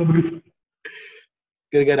ngobrol sama Gris.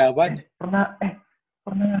 Gara-gara apa?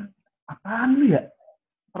 Pernah apaan lu ya?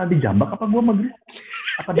 Pernah dijambak apa gue sama Gris?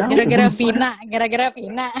 Gara-gara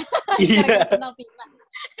Vina. Iya.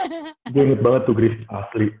 Gue inget banget tuh Gris,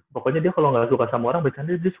 asli. Pokoknya dia kalau nggak suka sama orang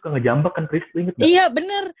bercanda, dia suka ngejambak kan, Gris, inget gak? Iya,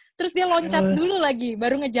 bener. Terus dia loncat dulu lagi,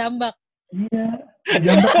 baru ngejambak. Iya,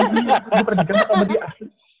 ngejambak lagi. Gue pernah dijambak sama dia, asli.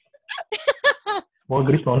 Mau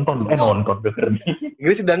Gris nonton denger nih.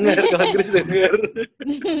 Gris denger, kalau Gris denger.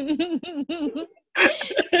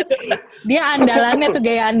 Dia andalannya tuh,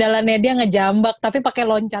 gaya andalannya dia ngejambak, tapi pakai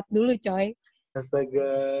loncat dulu, coy. Astaga.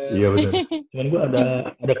 Iya benar. Cuman gue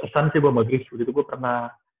ada kesan sih gue sama Gris. Waktu itu gue pernah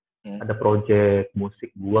ada project musik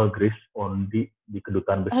gue, Gris, Ondi di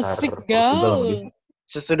kedutaan besar Portugal.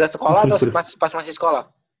 Sesudah sekolah atau pas masih sekolah?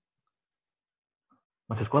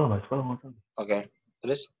 Masih sekolah nggak salah. Oke.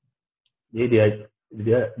 Terus? Jadi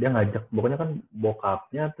dia ngajak, pokoknya kan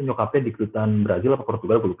bokapnya atau nyokapnya di kedutaan Brazil apa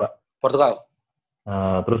Portugal, gue lupa. Portugal.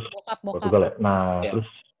 Terus bokap. Portugal ya. Nah, terus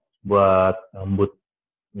buat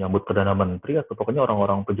nyambut Perdana Menteri atau pokoknya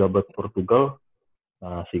orang-orang pejabat Portugal,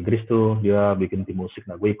 si Gris tuh dia bikin tim musik.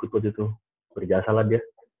 Nah, gue ikut waktu itu. Berjasa lah dia.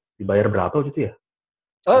 Dibayar berapa waktu itu ya?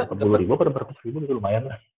 40.000 atau 400.000 itu lumayan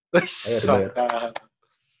lah. Bayar.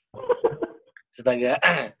 Astaga.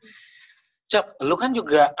 Cok, lu kan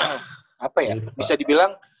juga apa ya? Bisa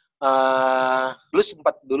dibilang lu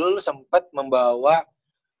sempat membawa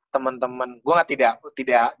teman-teman, gue tidak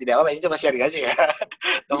apa, ini cuma sharing aja ya.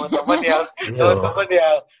 teman-teman yang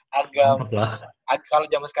agak kalau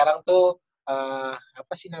zaman sekarang tuh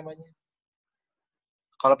apa sih namanya?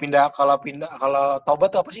 Kalau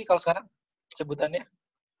taubat tuh apa sih kalau sekarang sebutannya?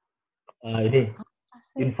 Ini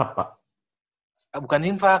infak, Pak. Bukan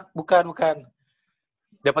infak, bukan.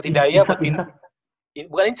 Dapat hidayah buat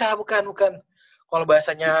bukan insya, bukan. Kalau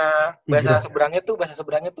bahasa seberangnya tuh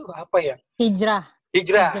apa ya? Hijrah.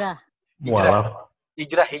 Hijrah,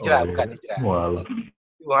 bukan hijrah.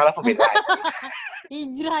 Mualaf pembedaan.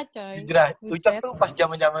 Hijrah, coy. Hijrah. Ucap tuh pas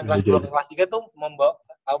zaman-zaman kelas 2 kelas 3 tuh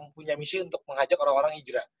punya misi untuk mengajak orang-orang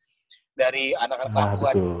hijrah. Dari anak-anak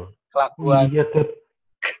kelakuan. Iya, tuh.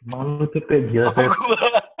 Malu tuh kayak gila.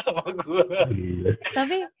 Sama gua.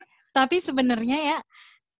 Tapi sebenarnya ya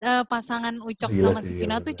pasangan Ucok sama si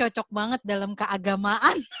Vina tuh cocok banget dalam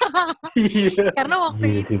keagamaan. Karena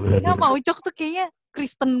waktu itu Vina sama Ucok tuh kayaknya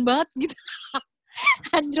Kristen banget gitu.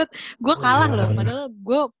 Anjrot, gue kalah loh. Padahal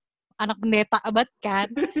gue anak pendeta banget kan.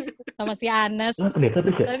 Sama si Anas. Pendeta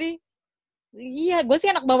tuh ya? Tapi, iya, gue sih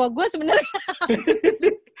anak bapak gue sebenarnya.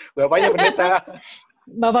 Bapaknya pendeta.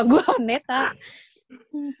 Bapak gue pendeta.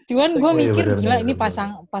 Cuman gue mikir, gila ini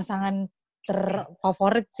pasangan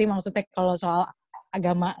terfavorit sih maksudnya kalau soal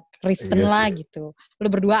agama Kristen lah gitu. Lu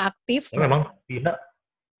berdua aktif. Ya, memang Vina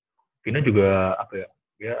juga apa ya?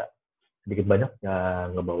 Dia sedikit banyak ya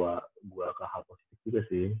ngebawa gua ke hal positif juga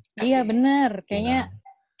sih. Iya benar,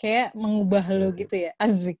 kayak mengubah lo gitu ya,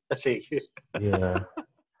 asik. Iya.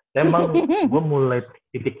 Emang gua mulai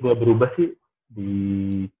titik gua berubah sih di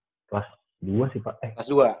kelas 2 sih Pak. Kelas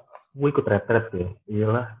 2? Gua ikut retret ya.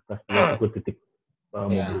 Iyalah kelas 2 ikut titik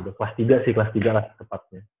berubah. Kelas 3 lah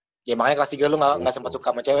tepatnya. Ya makanya kelas 3 lu nggak sempat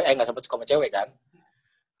suka sama cewek, nggak sempat suka sama cewek kan?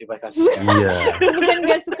 Iya. Bukan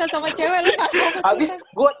gak suka sama cewek lu. Habis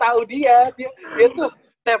gue tahu dia tuh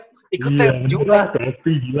ikut tab juga.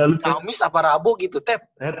 Kamis apa Rabu gitu tab.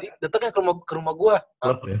 Datangnya ke rumah gue.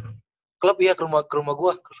 Klub ya. Klub iya ke rumah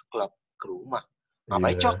gue. Klub ke rumah.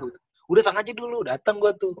 Ngapain Cok? Udah datang aja dulu, datang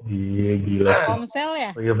gue tuh. Iya, gila. Komsel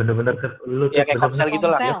ya? Oh iya, bener-bener. Lu ya kayak komsel gitu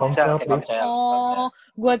lah. Ya, komsel. Oh,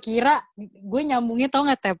 gue kira, gue nyambungnya tau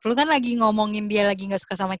gak, Tep? Lu kan lagi ngomongin dia lagi gak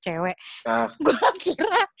suka sama cewek. Gue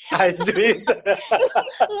kira. Anjir.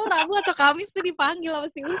 Lu Rabu atau Kamis tuh dipanggil sama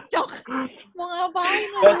si Ucok. Mau ngapain?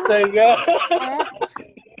 Astaga.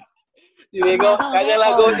 Bego, kagak lah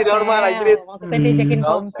gue si normal anjir. Maksudnya diajakin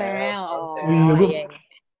komsel.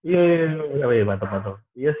 Iya, mantap.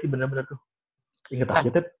 Iya sih, benar-benar tuh. Ingat aja,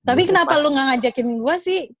 Tep. Tapi kenapa lu gak ngajakin gue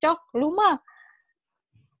sih, Cok? Lu mah.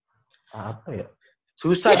 Apa ya?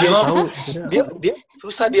 Susah dia mah. Dia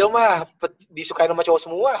susah dia mah. Disukain sama cowok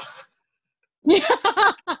semua.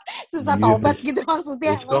 Susah tobat gitu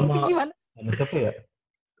maksudnya. Maksudnya gimana? Sama siapa ya?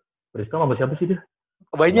 Priska sama siapa sih dia?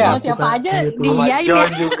 Banyak. Sama siapa aja dia ini. John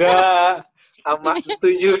juga. Sama itu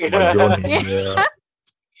juga.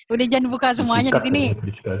 Udah jangan buka semuanya di sini.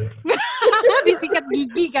 Disikat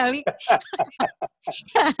gigi kali.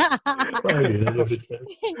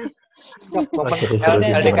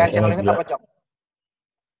 LDKS yang paling apa, Cok?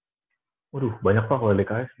 Waduh, banyak Pak kalau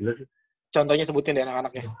LDKS, gila sih. Contohnya sebutin deh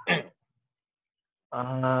anak-anaknya.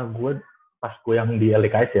 Gue pas gue yang di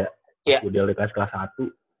LDKS ya. Yeah. Gue di LDKS kelas 1.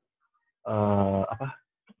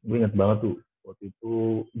 Gue inget banget tuh. Waktu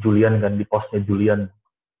itu Julian kan, di posnya Julian.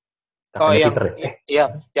 Oh yang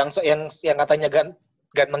iya, yang katanya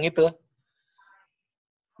ganteng itu.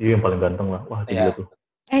 Iya, yang paling ganteng lah. Wah, gila tuh.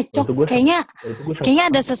 Cok, kayaknya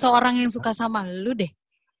ada seseorang yang suka sama lu deh.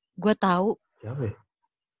 Gue tahu. Siapa ya?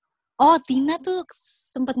 Oh, Tina tuh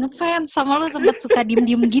sempet ngefans sama lu, sempet suka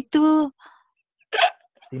diem-diem gitu.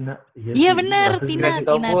 Tina, iya bener,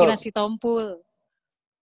 Tina Sitompul.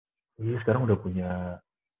 Iya, sekarang udah punya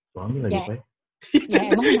suami lagi, Pak. Ya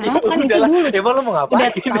emang kenapa kan itu dulu. Emang lu mau ngapain?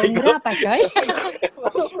 Udah tahun berapa, coy?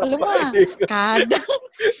 Lu mah kadang.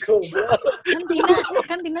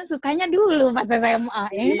 Kan Tina sukanya dulu pas SMA.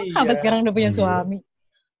 Apa sekarang udah punya suami?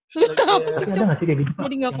 Lu apa sih, Cok? Ada gak sih kayak gitu, Pak?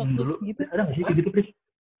 Jadi gak fokus dulu, gitu. Ada gak sih kayak gitu, Pris?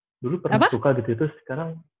 Dulu pernah suka gitu, terus sekarang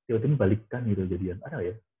tiba-tiba balikan gitu jadian. Ada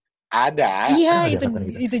ya? Ada. Iya,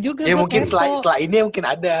 itu juga. Ya mungkin setelah ini mungkin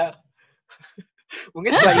ada.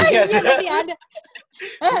 Mungkin setelah ini ada. Iya, ada.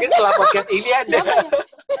 Mungkin setelah podcast ini ada.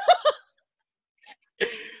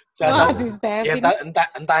 Ya,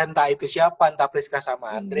 entah itu siapa, entah Priska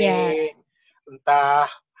sama Andre, entah.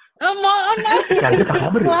 Mohon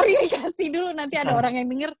klarifikasi dulu, nanti ada orang yang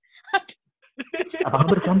denger. Apa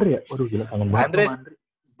kabar Andre ya? Waduh, gila kangen banget Andre.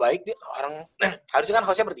 Baik dia orang. Harusnya kan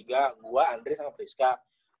hostnya bertiga, gua, Andre sama Priska.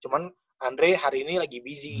 Cuman Andre hari ini lagi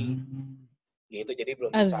busy, gitu jadi belum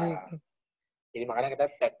bisa. Jadi makanya kita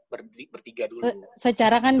tag bertiga dulu.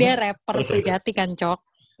 Secara kan dia rapper sejati kan, Cok.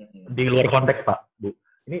 Di luar konteks, Pak, Bu.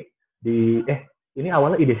 Ini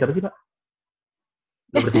awalnya ide siapa sih, Pak?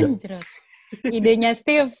 Idenya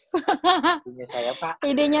Steve. Idenya saya, Pak.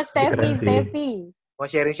 Idenya Steffi. Mau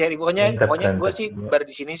sharing-sharing. Pokoknya gue sih baru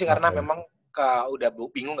di sini sih karena memang udah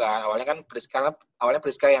bingung kan. Awalnya kan Priska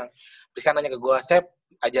nanya ke gue, Step,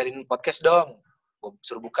 ajarin podcast dong. Gue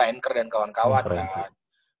suruh buka Anchor dan kawan-kawan kan.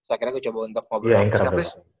 Saya kira gue coba untuk ngobrol sama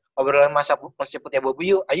Priska, obrolan masa cepet ya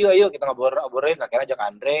Bobi yuk. Ayo kita ngobrolin. Akhirnya ajak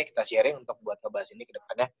Andre, kita sharing untuk buat ngebahas ini ke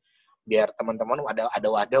depannya. Biar teman-teman ada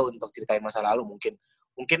wadah untuk ceritain masa lalu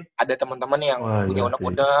mungkin ada teman-teman yang punya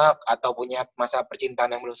unek-unek atau punya masa percintaan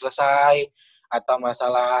yang belum selesai atau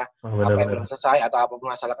masalah apa yang belum selesai atau apapun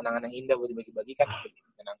masalah kenangan yang indah buat dibagi-bagi kan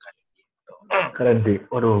menyenangkan gitu. Keren sih.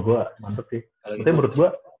 Waduh, gue mantep sih. Tapi menurut gue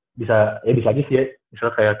bisa aja sih ya.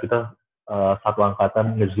 Misalnya kayak kita satu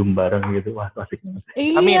angkatan nge-zoom bareng gitu. Wah, asik banget.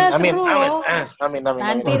 Iya, seru. Amin.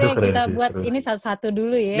 Nanti deh kita buat ini satu-satu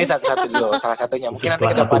dulu ya. Ini satu-satu dulu, salah satunya. Mungkin nanti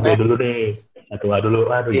ke depannya. Dulu deh. Satu dulu.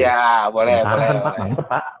 Aduh. Iya, boleh. Pak, mantep,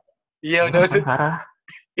 Pak. Iya, udah. Parah.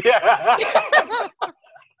 Iya.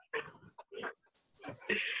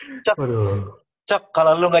 Cok,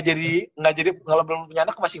 kalau lu nggak jadi kalau belum punya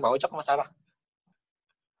anak masih mau Cok sama Sarah?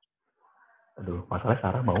 Aduh, masalah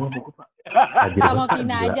Sarah mau nggak buku, Pak? Sama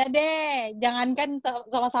Vina aja deh, jangankan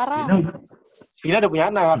sama Sarah. Vina udah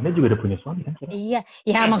punya anak. Vina juga udah punya suami kan? Iya,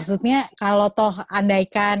 ya maksudnya kalau toh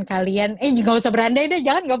andaikan kalian, juga nggak usah berandai deh,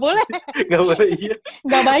 jangan, nggak boleh. Nggak boleh, iya.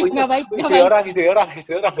 Nggak baik. Istri orang.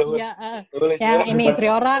 Nggak boleh. Iya, yang ini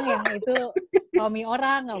istri orang, yang itu suami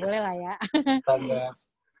orang, nggak boleh lah ya.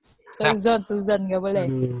 Suzon, nggak boleh.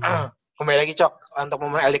 Kembali lagi Cok, untuk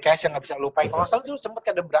momen LDKS yang nggak bisa lupain. Kalau salah dulu sempat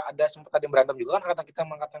ada yang berantem juga kan angkatan kita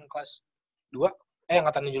angkatan kelas 2,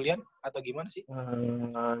 angkatannya Julian atau gimana sih?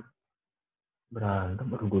 Berantem,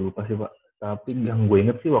 gue lupa sih Pak. Tapi yang gue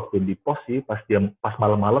inget sih waktu di pos sih, pas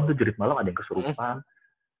malam-malam tuh jerit malam ada yang kesurupan,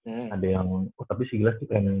 ada yang, tapi si gila sih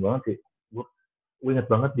pengen banget sih. Gue inget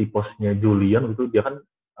banget di posnya Julian gitu, dia kan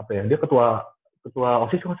apa ya? Dia ketua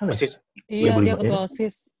OSIS kalau nggak salah. OSIS. Iya, dia ketua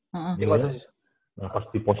OSIS. Dia OSIS. Nah, pas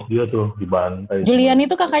di pos dia tuh dibantai. Julian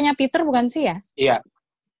itu kakaknya Peter bukan sih ya? Iya.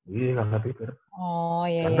 Iya, kakak Peter. Oh,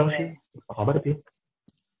 iya. Ganteng sih. Apa kabar sih?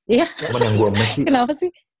 Iya. Cuman yang gue mes sih. Kenapa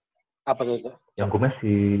sih? Apa tuh? Yang gue mes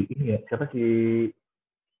si ini ya, siapa si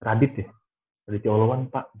Radit ya? Radit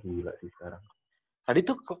Olowan, Pak. Gila sih sekarang.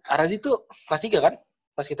 Radit tuh kelas 3 kan?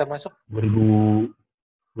 Pas kita masuk. 2003.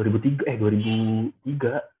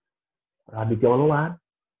 Radit Olowan.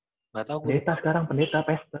 Nggak tahu gue. Pendeta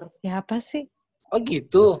Pester. Siapa sih? Oh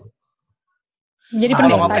gitu. Jadi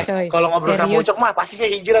pendeta coy. Kalau ngobrol sama Ucok mah pastinya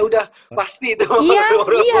hijrah udah. Pasti itu. Iya.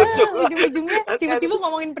 Ujung-ujungnya tiba-tiba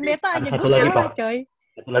ngomongin pendeta aja. Gue salah coy.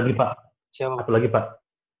 Satu lagi Pak. Siapa? Satu lagi Pak.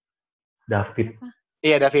 David.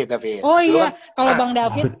 Iya David. Oh iya. Kalau Bang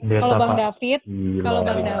David. Kalau Bang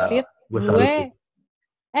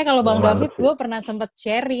David. Gue pernah sempat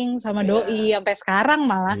sharing sama Doi sampai sekarang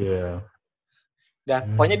malah. Iya. Dah,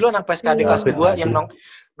 pokoknya dulu anak PSKD kelas 2 yang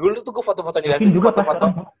dulu tuh gue foto-fotonya David,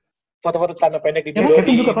 foto-foto celana pendek di Doi.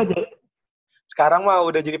 Sekarang mah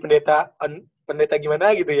udah jadi pendeta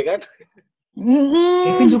gimana gitu ya kan?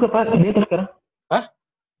 Kevin juga Pak, pendeta sekarang. Hah?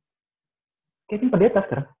 Kevin pendeta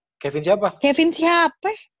sekarang. Kevin siapa?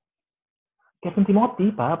 Kevin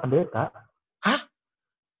Timothy Pak, pendeta. Hah?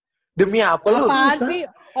 Demi apa lu? Apaan sih?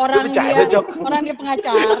 Orang dia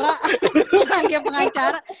pengacara.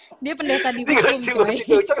 Dia pendeta di hukum, coy.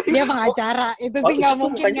 Dia pengacara. Itu sih nggak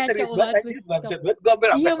mungkin ngaco banget. Gue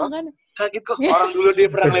ambil iya, makanya. Kaget kok. Orang dulu dia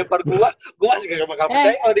pernah lempar gue masih gak bakal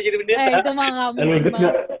percaya kalau dia jadi pendeta. Itu mah nggak mungkin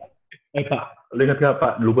banget. Pak, lu inget gak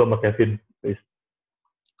Pak? Dulu gue sama Kevin.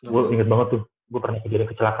 Gue inget banget tuh. Gue pernah kejadian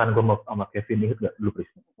kecelakaan gue sama Kevin. Inget gak dulu, Pris?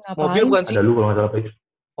 Mobil bukan sih? Ada lu kalau nggak salah, Pris.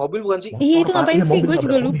 Mobil bukan sih? Iya, itu ngapain sih? Gue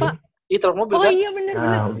juga lupa. Truk mobil kan?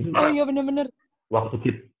 Oh iya bener. Waktu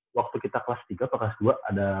kita kelas 3 atau kelas 2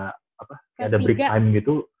 ada apa? Ada break time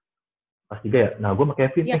gitu. Kelas 3 ya. Nah, gue sama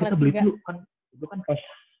Kevin kita beli dulu kan. Itu kan pas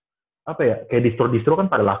apa ya? Kayak distro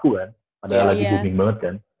kan pada laku kan. Pada lagi booming banget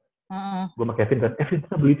kan. Gue sama Kevin kan, Kevin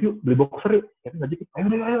kita beli boxer yuk. Kevin ngajakin,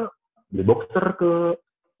 ayo. Beli boxer ke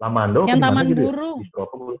Lamando. Yang Taman Burung.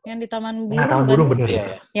 Yang di Taman Burung. Taman Burung bener.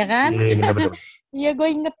 Ya kan? Iya bener. Iya, gue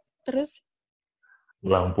inget terus.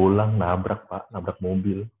 Pulang nabrak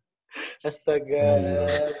mobil. Astaga.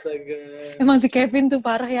 Emang si Kevin tuh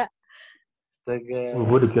parah ya. Astaga.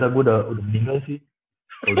 Gue udah kira gue udah meninggal sih.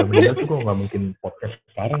 Kalau udah meninggal tuh gue nggak mungkin podcast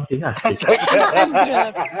sekarang sih asik.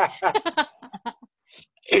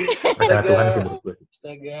 Ada Tuhan sih menurut gue.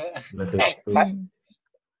 Astaga.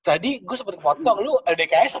 Tadi gue sempet potong lu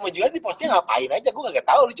LDKS sama Julian di postnya ngapain aja, gue gak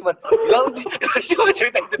tau, lu cuman bilang cuma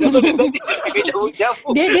cerita itu dulu nanti nyambung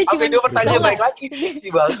dia cuma dia bertanya baik lagi si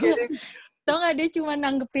bangke. Tau gak dia cuma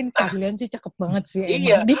nanggepin si Julian sih cakep banget sih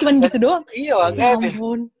iya. Dia cuma gitu doang. Iya makanya. Ya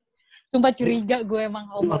ampun, sumpah curiga gue emang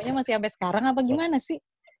homonya masih sampai sekarang apa gimana sih?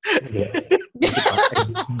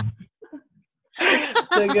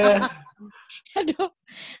 Astaga. Aduh,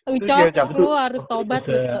 Ucok, lu harus tobat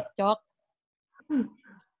lu, Cok.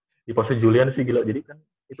 Di pos Julian sih gila. Jadi kan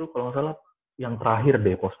itu kalau nggak salah yang terakhir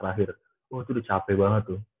deh, pos terakhir. Itu udah capek banget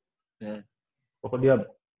tuh. Pokoknya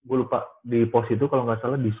gue lupa di pos itu kalau nggak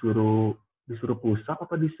salah disuruh push up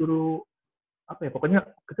apa disuruh apa ya. Pokoknya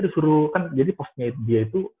kita disuruh kan jadi posnya dia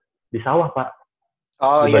itu di sawah Pak.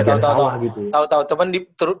 Oh iya tahu. Gitu. Tahu teman di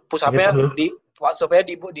push up-nya di supaya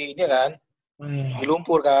di ini kan. Di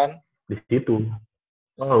lumpur kan. Di situ.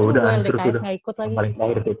 Oh udah LDKS nggak ikut lagi. Paling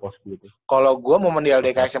terakhir tuh pos gitu. Kalau gue momen di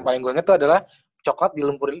LDKS yang paling gue inget tuh adalah coklat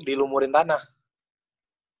dilumurin tanah.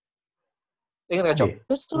 Ingat nggak Cok?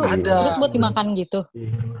 Terus buat dimakan gitu?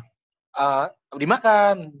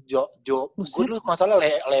 Dimakan. Gue dulu masalah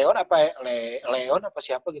Leon apa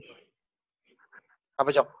siapa gitu.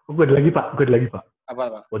 Apa Cok? Gue ada lagi Pak.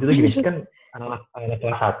 Apa? Waktu itu gini kan anak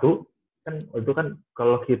kelas 1 kan itu kan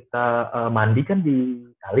kalau kita mandi kan di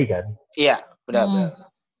kali kan? Iya. Benar.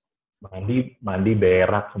 Mandi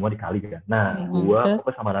berak semua dikali kan. Nah, gua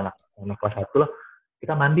fokus sama anak kelas 1 lah.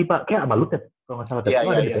 Kita mandi Pak, kayak sama lu Ted. Kalau nggak salah Ted.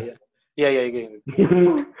 Iya.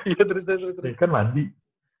 Iya terus. Kan mandi.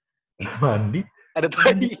 Ada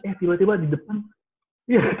tai. Tiba-tiba di depan.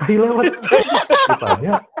 Iya, tai lewat.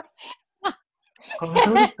 Rupanya kalau nggak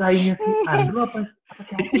salah tainya si Andrew apa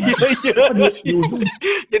siapa? Iya.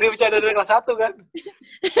 Jadi bercanda dari kelas 1 kan.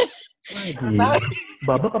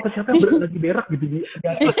 Babak apa siapa yang lagi berak gitu di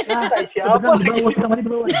atas. Siapa lagi? Di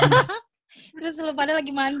bawah. Terus lu pada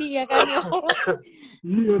lagi mandi ya kan?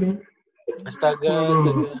 Iya nih. Astaga.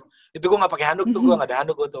 Itu gue nggak pakai handuk tuh, gue nggak ada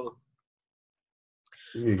handuk gue tuh.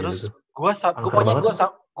 Terus gue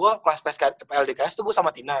kelas LDKS tuh gue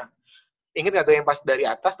sama Tina. Ingat nggak tuh yang pas dari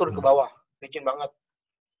atas turun ke bawah, licin banget.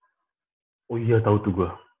 Oh iya, tahu tuh gue.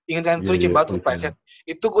 Ingat kan tuh licin batu pleset.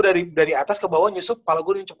 Itu gue dari atas ke bawah nyusup, kepala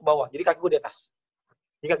gue nyusup ke bawah. Jadi kaki gue di atas.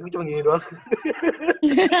 Jadi kaki gue cuma gini doang.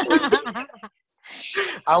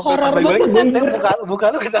 Horor banget.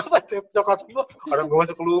 Muka lu kenapa coklat semua? Orang gue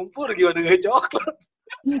masuk lumpur gimana gak coklat.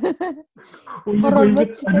 Horor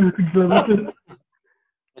banget sih.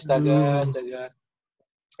 Astaga.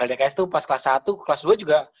 LDKS tuh pas kelas 1, kelas 2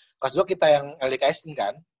 juga. Kelas 2 kita yang LDKS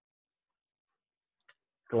kan?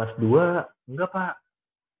 Kelas 2, enggak Pak.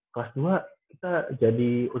 Kelas 2 kita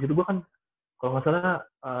jadi, waktu itu gue kan, kalau nggak salah,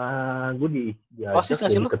 gue diajak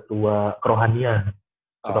jadi ketua kerohanian.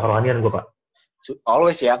 Ketua kerohanian gue Pak.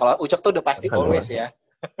 Always ya, kalau Ucok tuh udah pasti always ya.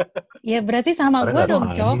 Ya berarti sama gue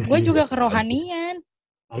dong, Cok. Gue juga kerohanian.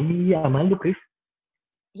 Iya, sama lu, Chris.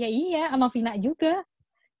 Ya iya, sama Vina juga.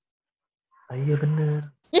 Iya bener.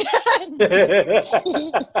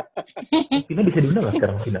 Vina bisa diundang nggak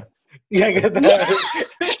sekarang, Vina? Iya, gitu.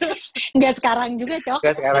 Nggak sekarang juga, Cok.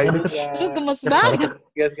 Nggak sekarang juga. Lu gemes banget.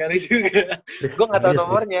 Nggak sekarang juga. Gue nggak tahu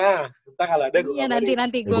nomornya. Entah kalau ada gue. Iya,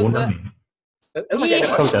 nanti gue. Masih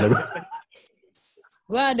ada.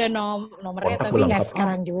 Gue ada nomornya, tapi nggak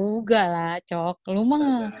sekarang juga lah, Cok. Lu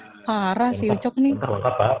mah parah sih, Ucok nih.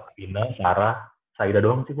 Lengkap, Pak. Vina, Sarah, Saida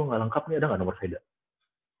doang sih gue nggak lengkap nih. Ada nggak nomor Saida?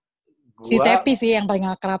 Si Tepi sih yang paling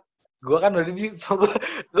akrab. Gue kan udah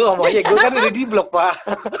gue ngomong aja, gue kan udah di blok, Pak.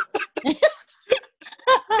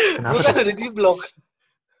 Gue kan udah di blok.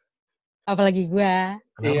 Apalagi gue.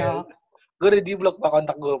 Iya. Gue udah di blok, Pak,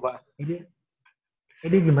 kontak gue, Pak.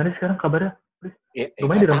 Ini gimana sekarang kabarnya?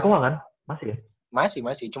 Rumahnya di Rempoa kan? Masih ya?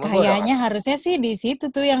 Masih. Cuma kayaknya harusnya sih di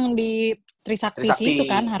situ tuh yang di Trisakti situ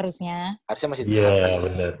kan harusnya. Harusnya masih di Trisakti. Iya,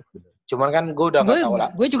 benar. Cuman kan gue udah nggak tahu lah.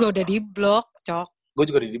 Gue juga udah di blok, Cok. Gue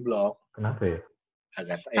juga udah di blok. Kenapa ya?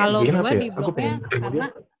 Kalau gue di bloknya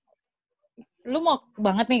karena lu mau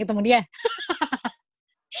banget nih ketemu dia.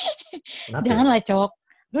 Janganlah, Cok.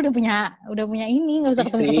 Lu udah punya ini, nggak usah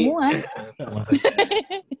ketemu-ketemuan.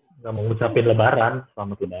 Nggak mau ngucapin lebaran,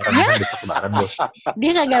 selamat lebaran. Ya? Besok lebaran, Bos.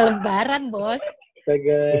 Dia kagak lebaran, Bos.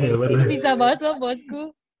 Bisa banget lo,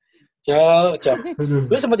 bosku. Cok.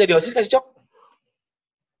 Lu sempat jadi OSIS kasih, Cok?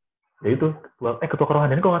 Ya itu, ketua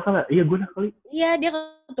kerohanian kok nggak salah. Iya, gue lah kali. Iya, dia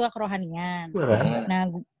ketua kerohanian.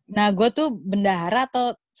 Kan? Nah, gue tuh bendahara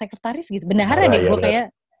atau sekretaris gitu. Bendahara deh gue kayak.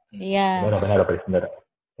 Iya. Bendahara.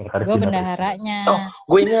 Gue bendaharanya. Oh,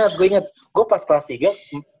 gue ingat. Gue pas kelas 3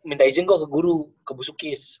 minta izin gue ke guru, ke Bu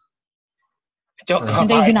Sukis. Cok,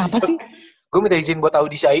 minta izin apa sih? Gue minta izin buat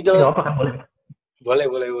audisi idol. Gak apa kan, boleh.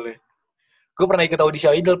 Boleh. Gue pernah ikut audisi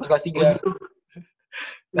idol pas kelas 3.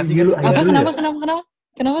 Kelas 3 Apa?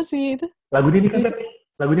 Kenapa sih itu? Lagu ini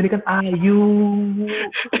kan Ayu.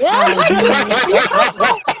 Ya,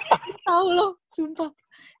 tahu loh, sumpah.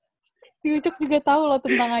 Si Ucok juga tahu loh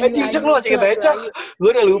tentang Ayu. Ucok lu masih ingat aja, Cok. Gue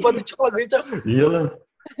udah lupa tuh, Cok, lagu itu. Iya lah.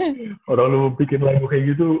 Orang lu bikin lagu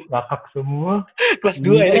kayak gitu, ngakak semua. Kelas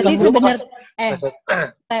 2 ya. Berarti sebenarnya,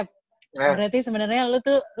 berarti sebenarnya lu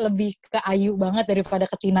tuh lebih ke Ayu banget daripada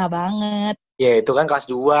ke Tina banget. Ya itu kan kelas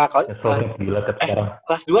 2.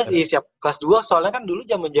 Kelas 2 sih siap. Kelas 2 soalnya kan dulu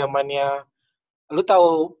zaman-zamannya lu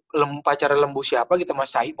tahu pacara Lembu siapa gitu,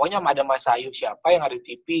 Mas Sayu. Pokoknya ada Mas Sayu siapa yang ada di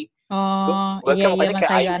TV. Oh, iya Mas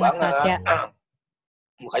Sayu Anastasia.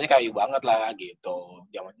 Mukanya kayak Ayu banget lah gitu.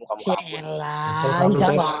 Zaman muka-muka aku. Cilah, bisa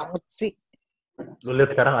banget sih. Lu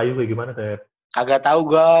lihat sekarang Ayu kayak gimana, Tep? Kagak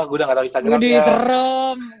tahu gue udah gak tahu Instagramnya. Udah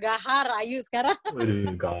serem, gahar Ayu sekarang.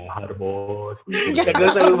 Gahar, Bos. Gak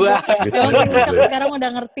usah lu bahas. Emang si Ucok sekarang udah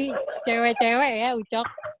ngerti cewek-cewek ya, Ucok.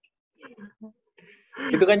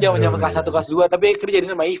 Itu kan zaman-zaman kelas 1, kelas 2, tapi kerja jadi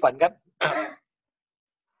nama Ivan kan?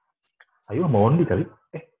 Ayu sama Ondi kali?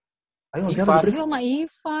 Ayu sama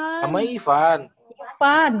Ivan. Sama Ivan.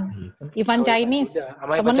 Ivan Chinese.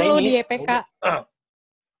 Temen lu di EPK.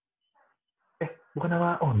 Bukan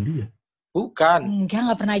nama Ondi ya? Bukan.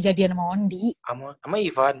 Enggak pernah jadian sama Ondi. Sama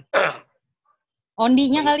Ivan.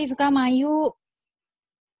 Ondinya kali suka sama Ayu.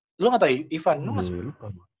 Lu gak tau Ivan? Lu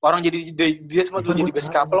orang dia semua dulu jadi best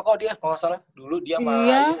couple kok dia, kalau gak salah. Dulu dia sama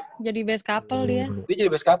Ayu. Jadi best couple dia. Dia jadi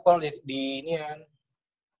best couple di inian.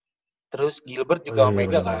 Terus Gilbert juga sama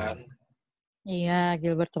Mega kan. Iya,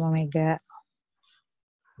 Gilbert sama Mega.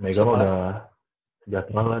 Mega mah udah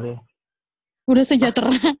sejahtera lah nih. Udah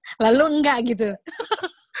sejahtera. Lalu enggak gitu.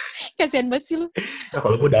 Kasian banget sih lu. Nah,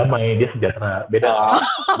 kalau gue damai, dia sejahtera. Beda.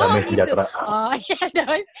 Damai sejahtera. Oh iya,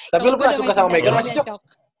 damai. Tapi lu pernah suka sama Mega nggak sih, Cok?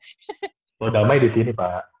 Kalau damai di sini,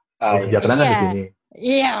 Pak. Sejahtera kan di sini.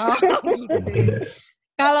 Iya. Gitu.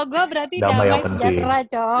 Kalau gue berarti damai sejahtera,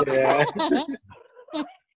 Cok.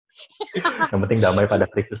 Yang penting damai pada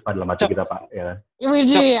Kristus pada dalam hati kita, Pak. Ya.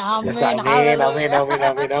 Widih, amin.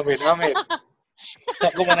 Amin.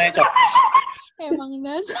 Cok, gue mau nanya, Cok. Emang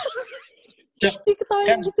dasar. Cok,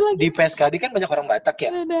 kan gitu lagi. Di PSKD kan banyak orang Batak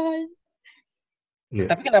ya? Yeah.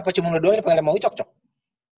 Tapi kenapa cuma lu doang yang dipanggil sama Ucok, Cok?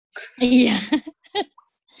 Iya.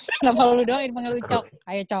 Kenapa lu doang yang dipanggil Ucok?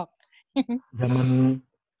 Ayo, Cok. Zaman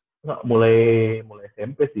mulai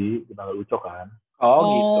SMP sih dipanggil Ucok kan. Oh,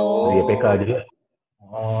 gitu. Dari YPK jadi.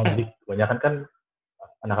 Jadi kebanyakan kan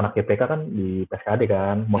anak-anak YPK kan di PSKD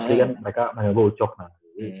kan. Mostly kan mereka manggil gue Ucok. Nah,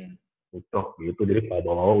 Ucok gitu. Jadi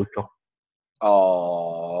bawa Ucok.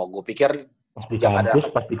 Oh, gue pikir pas di kampus,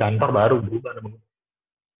 pas di kantor baru berubah namanya.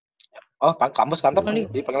 Oh, kampus kantor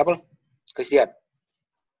dipanggil apa? Christian.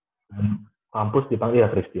 Kampus dipanggil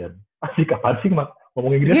ya Christian. Asik kapan sih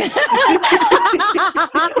ngomongin gini?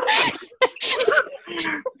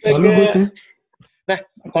 Malu gue sih. Nah,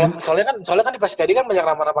 kalau soalnya kan di PSKD kan banyak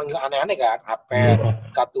nama-nama panggil aneh-aneh kan, Apet,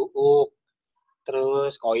 Katuuk,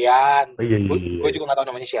 terus Koyan. Oh, iya. Gue juga nggak tahu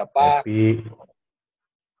namanya siapa.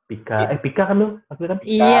 Pika kan lu? Pika.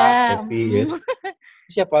 Iya.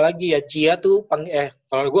 Siapa lagi ya? Cia tuh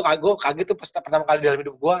kalau gue kaget tuh pertama kali dalam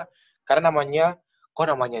hidup gue karena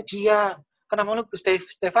namanya Cia. Kan nama lu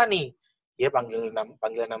Stefani. Dia panggil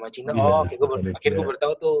nama Cina. Oh, akhirnya gue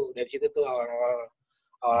bertahu tuh dari situ tuh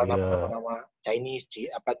awal nama Chinese,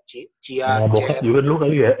 Cia. Nama bokap juga dulu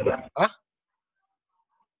kali ya? Hah?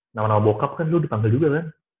 Nama bokap kan lu dipanggil juga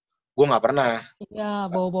kan? Gue nggak pernah.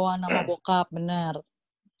 Iya, bawa-bawa nama bokap, benar.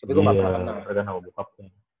 Tapi gue nggak pernah. Ada nama bokap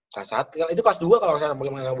kan. Kelas 1, itu kelas 2 kalau saya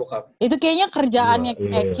manggil nama bokap. Itu kayaknya kerjaannya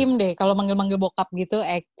Ekim deh, kalau manggil bokap gitu,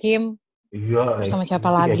 Ekim. Iya. Sama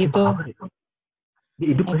siapa lagi tuh?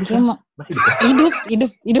 Dia hidup Ekim masih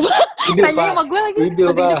hidup. Tanya sama gue lagi.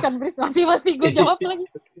 Masih hidup kan, Bris? Masih gue jawab lagi.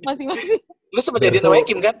 Masih. Lu sempat jadi nama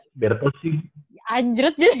Ekim kan? Bertos sih.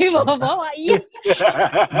 Anjret jadi bawa-bawa, iya.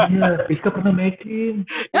 Iya, Rizka pernah making.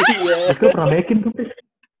 Rizka pernah making tuh,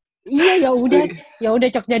 Iya, ya udah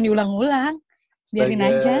Cok, jangan diulang-ulang. Biarin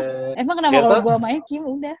aja. Emang kenapa kalau gue sama Ekim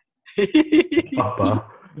udah. Apa?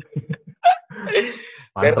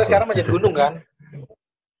 Bertos sekarang manjat gunung kan?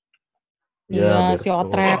 Iya, si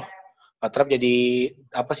Otrep. Otrep jadi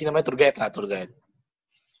apa sih namanya, tour guide.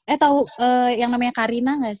 Tahu yang namanya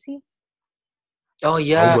Karina nggak sih? Oh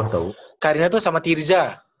iya. Gue tahu. Karina tuh sama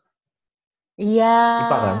Tirza. Iya.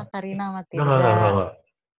 Ipa, kan? Karina sama Tirza. Nggak.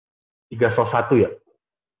 3-1 ya?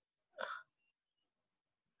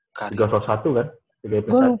 3-1 kan?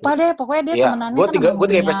 Gue lupa deh, pokoknya dia temenannya kan sama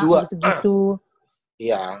Munia, gitu-gitu.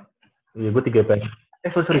 Iya. Iya, gue 3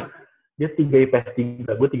 IPS. Sorry. Dia 3 IPS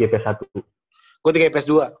 3, gue 3 IPS 1. Gue 3 IPS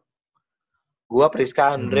 2. Gue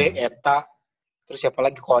Priska, Andre, Eta, terus siapa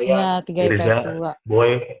lagi? Koyan. Iya, 3 IPS 2.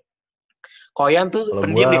 Boy. Koyan tuh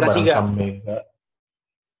pendiam di kelas 3.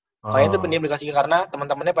 Koyan tuh pendiam di kelas 3 karena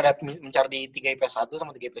teman-temannya pada mencari di 3 IPS 1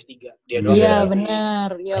 sama 3 IPS 3. Iya,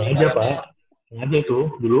 benar. Iya, benar. Pak. Sengaja itu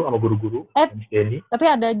dulu sama guru-guru. Tapi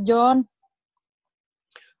ada John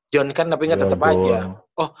kan tapi nggak tetap aja.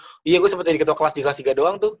 Oh iya, gue sempat jadi ketua kelas di kelas 3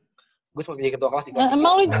 doang tuh. Gue sempat jadi ketua kelas di kelas 3.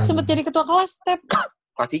 Emang lu sempat jadi ketua kelas, Tep?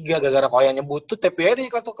 Kelas 3 gara-gara Koyan nyebut tuh Tep ya di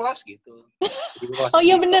ketua kelas gitu. Oh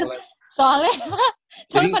iya bener. Soalnya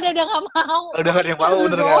pada udah nggak mau. Udah nggak ada yang mau,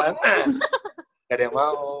 bener kan? Nggak ada yang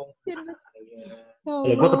mau.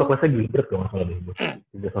 Kalau gue ketua kelasnya Gilbert kalau nggak salah deh.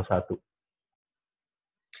 3-1.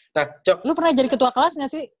 Nah, Cok. Lu pernah jadi ketua kelas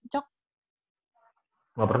nggak sih, Cok?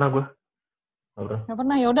 Nggak pernah gue. Nggak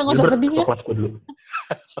pernah, ya udah nggak usah sedih ya. Kelas gue dulu.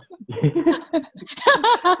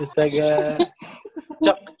 Astaga.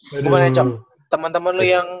 Cok, gimana Cok? Teman-teman lu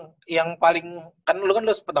yang paling kan lu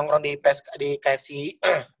sempat nongkrong di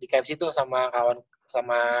KFC tuh sama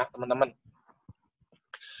teman-teman.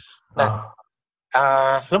 Nah,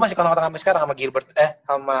 lu masih kontak sampai sekarang sama Gilbert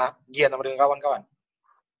sama Gian sama dengan kawan-kawan?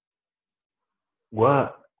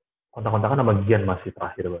 Gua kontak-kontakan sama Gian masih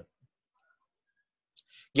terakhir, Bang.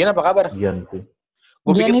 Gian apa kabar? Gian sih.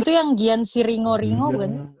 Gian itu yang Gian si Ringo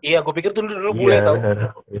bukan? Iya, gue pikir tuh dulu bule tau.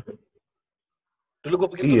 Dulu gue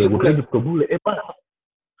pikir tuh dia bule. Iya, gue bule. Pak.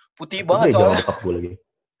 Putih banget soalnya.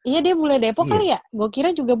 Iya, dia bule Depok kali ya? Gue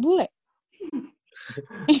kira juga bule.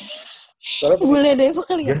 Bule Depok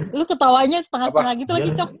kali ya? Lu ketawanya setengah-setengah gitu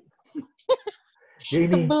lagi, Cok.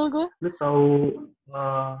 Sebel gue. Lu tahu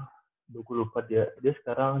gue lupa dia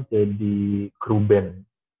sekarang jadi kru band.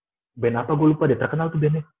 Band apa gue lupa, dia terkenal tuh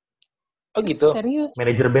bandnya. Oh gitu? Serius?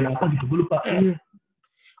 Manajer band apa gitu, gue lupa. Iya.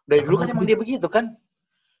 Dari dulu kan emang dia begitu kan?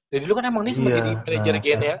 Dari dulu kan emang dia sempat jadi manajer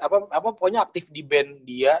Gian ya. Apa pokoknya aktif di band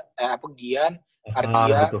dia, Gian,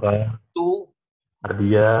 Ardia, gitu kan.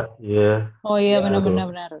 Ardia, iya. Oh iya,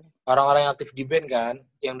 benar. Orang-orang yang aktif di band kan.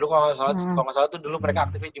 Yang dulu kalau nggak salah tuh dulu mereka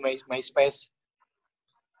aktifnya di MySpace.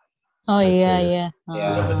 Oh iya.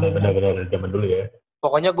 Ya. Benar zaman dulu ya.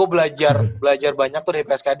 Pokoknya gue belajar banyak tuh dari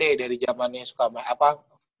PSKD, dari zamannya suka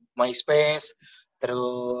MySpace,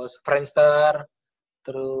 terus Friendster,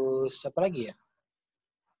 terus apa lagi ya?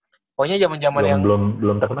 Pokoknya zaman-zaman yang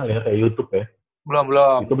belum terkenal ya kayak YouTube ya. Belum.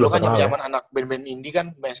 Dulu kan zaman-zaman anak band-band indie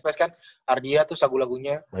kan, MySpace kan, Ardia tuh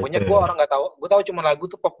lagu-lagunya. Pokoknya gue orang nggak tahu, gue tahu cuma lagu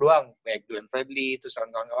tuh pop doang, kayak Glenn Fredly, terus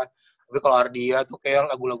kawan-kawan. Tapi kalau Ardia tuh kayak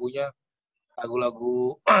lagu-lagu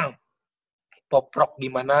pop rock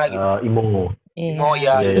gimana gitu. Imo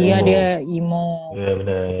ya. Iya dia emo. Iya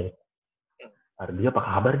benar. Ardia apa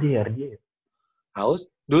kabar dia Ardia? Haus.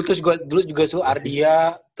 Dulu juga suka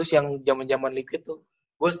Ardia, terus yang zaman-zaman Liquid tuh.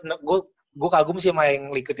 Gue kagum sih sama yang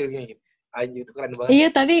Liquid ini. Anjir itu keren banget. Iya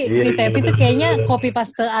tapi si Tepi tuh kayaknya copy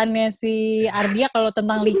pasteannya si Ardia kalau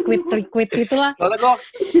tentang liquid itulah. Soalnya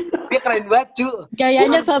dia keren banget cu.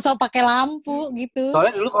 Gayanya sosok pakai lampu gitu.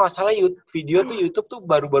 Soalnya dulu kalau nggak salah video tuh YouTube tuh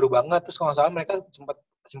baru-baru banget, terus kalau nggak salah mereka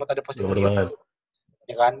sempat ada posting di YouTube.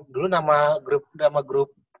 Ya kan, dulu nama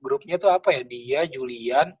grupnya tuh apa ya? Dia,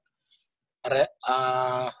 Julian,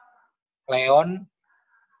 Leon,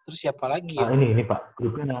 terus siapa lagi ya? Ini Pak,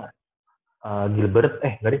 grupnya Gilbert,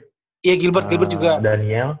 enggak deh. Iya Gilbert juga.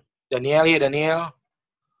 Daniel.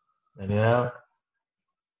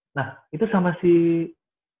 Nah, itu sama si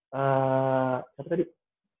siapa tadi?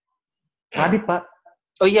 Radit, Pak.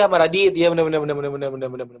 Oh iya, sama Radit. Iya benar.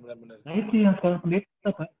 Nah, itu yang sekarang pendeta,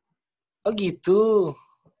 Pak. Oh gitu.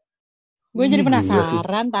 Gue jadi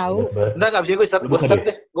penasaran tahu. Enggak bisa gue start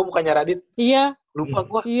deh. Gue bukannya Radit. Iya. Lupa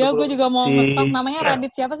gue. Iya, gue juga mau nge-stalk namanya Radit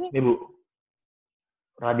siapa sih? Ini Bu.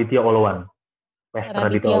 Raditya Olowan.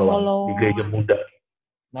 Raditya Olowan di Gereja Muda.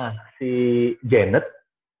 Nah, si Janet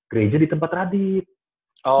gereja di tempat Radit.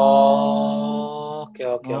 Oh, oke.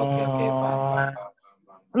 Paham.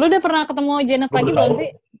 Lu udah pernah ketemu Janet lagi belum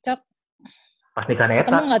sih, Cok? Pas nikah Neta.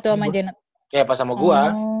 Ketemu nggak tuh sama Janet? Ya, pas sama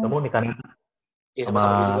gua. Ketemu nikah Neta. Iya, sama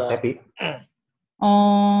juga. Tepi.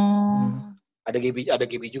 Ada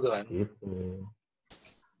Gaby juga kan? Gitu.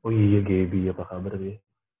 Oh iya, Gaby apa kabar dia?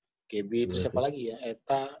 Gaby terus siapa lagi ya?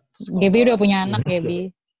 Eta. Gaby udah punya anak,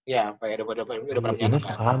 Gaby. Ya, udah pernah punya anak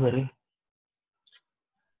kan? Apa kabar ya?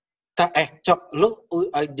 Cok, lu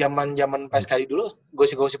zaman PSKD dulu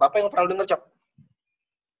gosip-gosip apa yang lu pernah denger, Cok?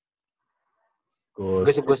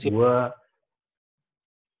 Gosip-gosip.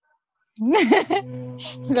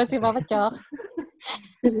 Gosip apa, Cok?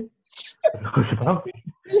 Gosip apa?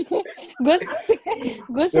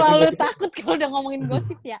 Gue selalu takut kalau udah ngomongin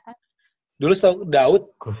gosip ya. Dulu tau Daud.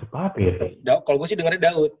 Gosip apa ya? Kalau gue sih dengarnya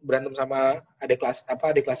Daud berantem sama adik kelas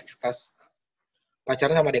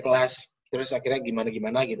pacaran sama adik kelas. Terus akhirnya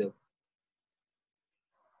gimana gitu.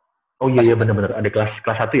 Oh iya benar-benar adik kelas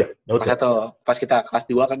 1 ya? Daud kelas 1. Pas kita kelas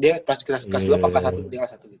 2 kan dia kelas 2 apa kelas 1 dia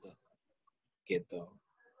kelas 1 gitu. Gitu.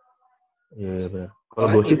 Iya benar. Kalau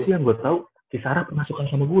gosip sih yang gue tahu si Sarah pernah suka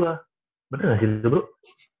sama gue. Bener gak sih itu, Bro?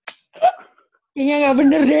 Kayaknya gak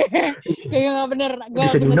bener deh. Gue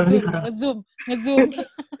langsung nge-zoom.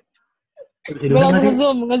 Gue langsung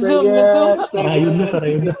nge-zoom.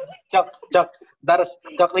 Ayunda. Cok. Ntar,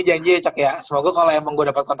 Cok nih janji Cok ya. Semoga kalau emang gue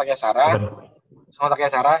dapat kontaknya Sarah,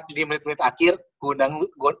 di menit-menit akhir,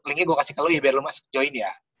 linknya gue kasih ke lu ya, biar lu masuk join ya.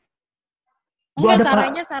 Enggak,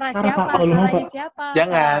 Sarahnya siapa?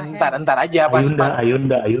 Jangan, ntar aja.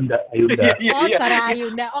 Ayunda. Oh, Sarah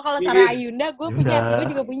Ayunda. Oh, kalau Sarah Ayunda, gue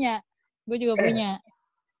juga punya.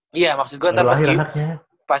 Iya, maksud gue ntar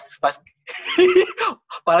pas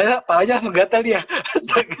palanya langsung gatal dia.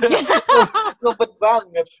 Ngepet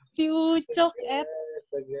banget. Si Ucok,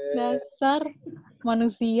 dasar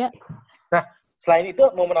manusia. Nah, selain itu,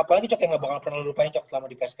 momen apa lagi, Cok, yang gak bakal pernah lu lupain, Cok, selama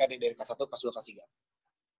di PSKD dari kelas 1, kelas 2, kelas 3?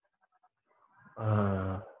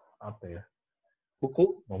 Apa ya?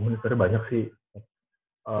 Buku? Momen sebenarnya banyak sih.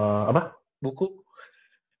 Apa? Buku?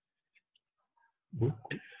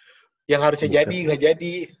 Yang harusnya jadi, nggak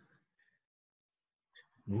jadi.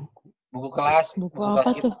 Buku kelas. Buku apa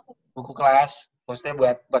kelas tuh? Buku kelas. Maksudnya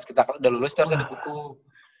buat kita udah lulus terus ada buku.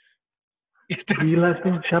 Gila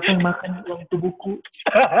tuh, siapa yang makan uang tuh buku?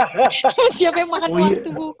 Siapa yang makan uang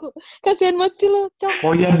tuh buku? Kasihan banget sih lo, Cok.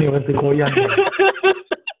 Koyan nih, masih koyan.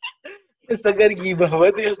 Astaga, gibah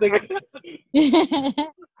banget ya, astaga.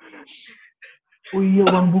 Oh iya,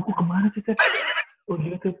 uang buku kemana sih, Teh? Oh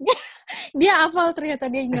iya, Teh. Dia hafal ternyata,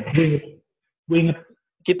 dia inget. Gue inget.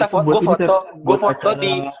 Gue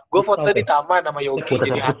foto di taman sama Yogi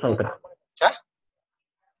jadi hantu. Hah?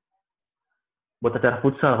 Buat acara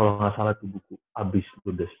futsal kalau nggak salah tuh buku. Abis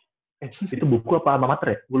ludes. Itu buku apa alma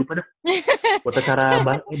mater ya? Gue lupa dah. Buat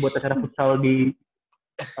acara futsal di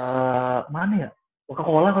mana ya?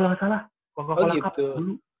 Coca-Cola kalau nggak salah. Coca-Cola gitu. Cup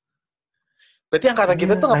dulu. Berarti angkatan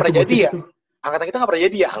kita tuh nggak pernah jadi ya? Angkatan kita nggak pernah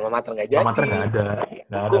jadi ya, alma mater nggak jadi. Alma mater nggak ada.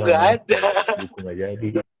 Buku nggak ada. Buku nggak jadi.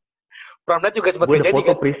 Pramdat juga sempat nggak jadi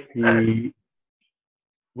kan?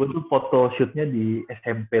 Gue tuh foto shootnya di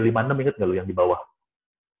SMP 56, inget nggak lu yang di bawah?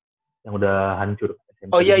 Yang udah hancur.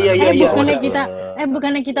 SMP oh iya.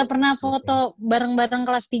 Bukannya kita pernah foto bareng-bareng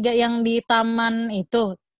kelas 3 yang di taman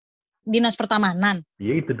itu, dinas pertamanan.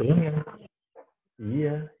 Iya itu doang yang.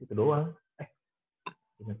 Iya itu doang.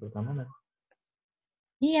 Dinas pertamanan.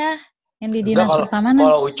 Iya, yang di dinas pertamanan.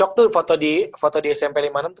 Kalau Ucok tuh foto di SMP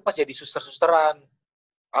 56 tuh pas jadi suster-susteran.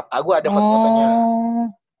 Aku ada foto-fotonya.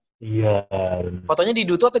 Iya. Fotonya di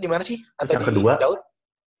Duto atau di mana sih? Atau yang di kedua, Daud?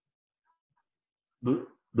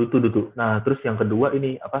 Dutu. Nah, terus yang kedua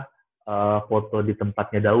ini apa? Foto di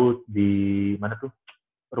tempatnya Daud di mana tuh?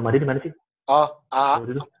 Rumah dia di mana sih?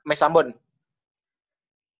 Mes Ambon.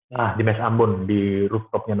 Nah, di Mes Ambon, di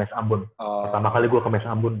rooftopnya Mes Ambon. Pertama kali gue ke Mes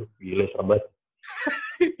Ambon, gila serem banget.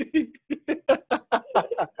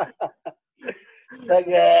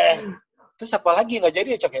 Terus apa lagi yang nggak jadi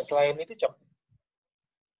ya, Cok, ya? Selain itu, Cok?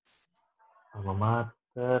 Alma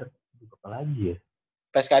mater, apa lagi ya?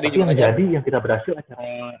 PSKD tapi juga yang jadi, yang kita berhasil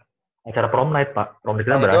acara prom night, Pak. Prom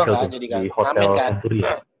night kita berhasil tuh, di Hotel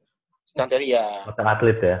Centuria. Centuria. Hotel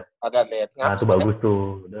atlet ya. Hotel atlet. Nah, itu bagus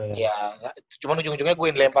tuh. Iya, cuman ujung-ujungnya gue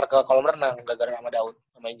dilempar ke kolam renang gara-gara sama Daud,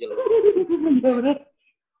 sama Angel.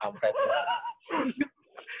 Ampret.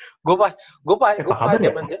 Gue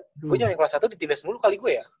zaman kelas 1 ditindas mulu kali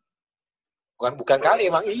gue ya. Bukan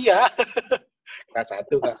kali, emang iya. Kelas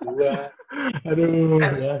 1, kelas 2. Aduh,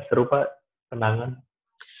 ya seru Pak, kenangan.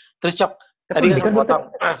 Terus Cok, tadi kan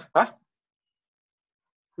potong. Hah?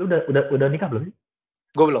 Lu udah nikah belum sih?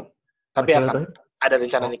 Gue belum. Tapi akan ada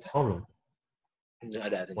rencana nikah. Oh, belum.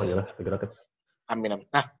 Ada. Oh iyalah, segera kan. Amin.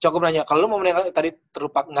 Nah, Cok, gue nanya, kalau lu mau meninggal tadi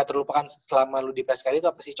nggak terlupakan selama lu di PSKD itu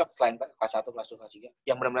apa sih, Cok, selain kelas 1, kelas 2, kelas 3?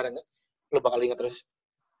 Yang benar-benar lu bakal ingat terus?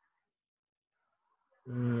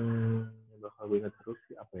 Bakal gue ingat terus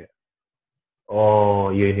sih apa ya? Oh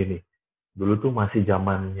iya ini nih. Dulu tuh masih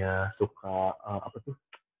zamannya suka apa tuh?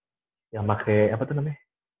 Yang pakai apa tuh namanya?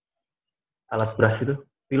 Alat brush itu,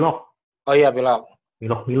 pilok. Oh iya, pilok.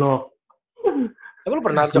 Milok. Lu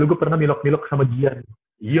pernah, Cok? Dulu gue pernah milok sama Gian.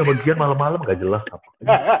 Iya, sama Gian malam-malam gak jelas apa.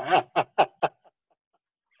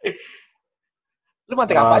 Lu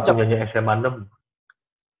mantek apa, Cok? Punyanya SMA 6.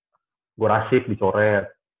 Gue rasik, dicoret.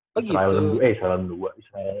 Gitu. Israel 2,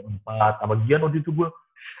 Israel 4. Sama Gian waktu itu gue.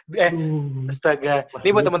 Astaga.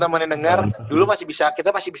 Ini buat teman-teman yang dengar, dulu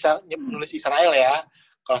kita masih bisa nulis Israel ya.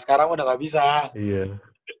 Kalau sekarang udah nggak bisa. Iya.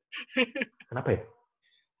 Kenapa ya?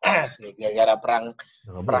 Gara-gara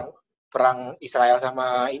perang Israel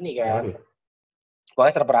sama ini kan.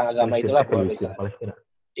 Pokoknya perang agama itulah buat Israel.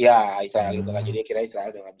 Iya, Israel itulah. Jadi kira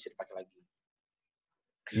Israel udah nggak bisa dipakai lagi.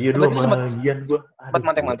 Iya dulu sama Gian gue. Sempat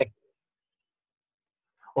mantek-mantek.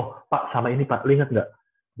 Oh, Pak, sama ini Pak, lu ingat nggak?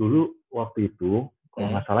 Dulu waktu itu,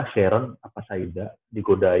 kalau nggak salah Sharon apa Saida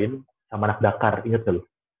digodain sama anak Dakar, ingat nggak lu?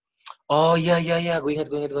 Oh iya, gue ingat.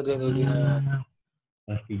 Kelas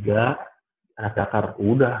 3, anak Dakar,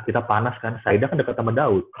 udah kita panas kan. Saida kan dekat sama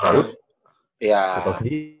Daud. Iya. Tahu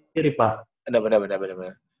sendiri Pak.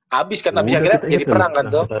 Benar. Habis kan, habis akhirnya jadi perang kan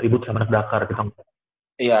tuh. Kita ribut sama anak Dakar,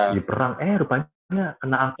 Iya. Di perang, rupanya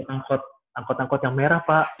kena angkot yang merah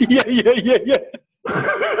Pak. Iya.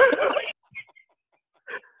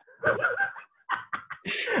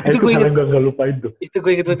 Itu gue ingat. Gak lupain tuh. Itu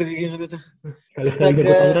gue ingat. Kali-kali gue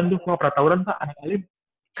tawuran tuh, mau tawuran Pak, anak alim.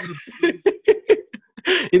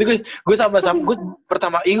 Itu gue sama gue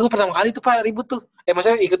pertama kali tuh Pak ribut tuh.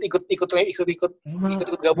 Maksudnya ikut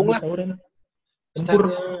gabung lah.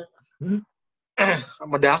 Tempur.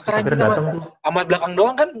 Sama Dakar aja sama belakang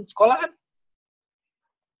doang kan sekolah kan.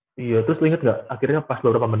 Iya, terus lu inget gak? Akhirnya pas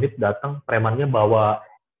beberapa menit datang premannya bawa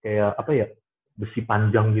kayak apa ya? Besi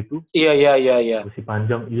panjang gitu. Iya. Besi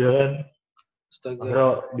panjang, iya. Astaga.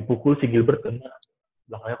 Akhirnya dipukul si Gilbert kena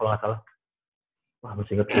belakangnya kalau nggak salah. Wah,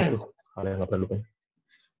 masih inget itu. Hal yang nggak pernah lupain.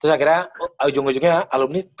 Terus akhirnya ujung-ujungnya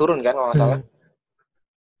alumni turun kan kalau nggak salah.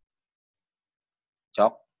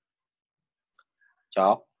 Cok.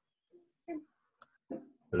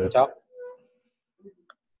 Halo. Cok.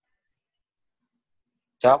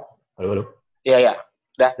 Halo. Iya.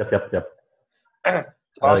 Udah. Siap.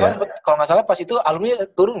 Kalau nggak salah pas itu alumni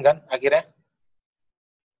turun kan akhirnya.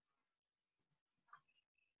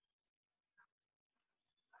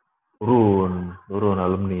 Turun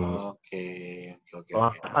alumni. Oke.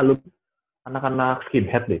 Alumni anak-anak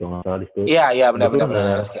skinhead deh kalau nggak salah di situ. Iya benar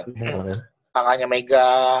skinhead. Kakaknya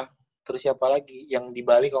Mega, terus siapa lagi yang di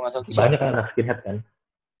Bali kalau nggak salah. Banyak kan anak skinhead kan?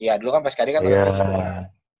 Iya, dulu kan PSKD kan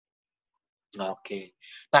Iya. Oke.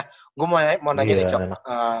 Nah, gue mau nanya nih, Cok.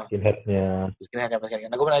 Skinheadnya pas kali.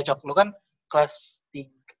 Nah, gue mau nanya, Cok. Lu kan kelas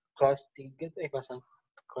 3 tuh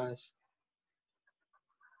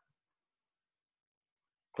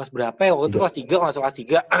kelas berapa ya? Waktu itu kelas 3, kalau kelas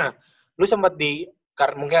 3. Lu sempat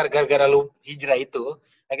mungkin gara-gara lu hijrah itu,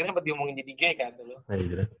 akhirnya sempat diomongin jadi gay kan lu.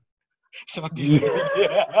 Hijrah. Sempat diomongin jadi gay.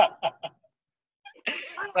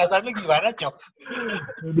 Perasaan lu gimana, Cok?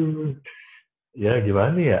 Aduh. Ya,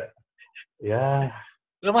 gimana ya? Ya.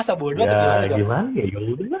 Lu masa bodoh atau gimana, Cok? Ya, gimana ya? Ya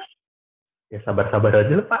udah lah. Ya, sabar-sabar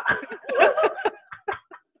aja lah, Pak.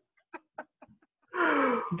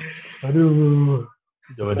 Aduh.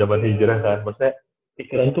 Zaman-zaman hijrah kan. Maksudnya,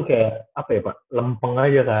 pikiran tuh kayak, apa ya, Pak? Lempeng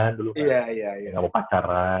aja kan dulu kan. Iya. Nggak mau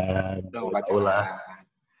pacaran. Nggak mau pacaran.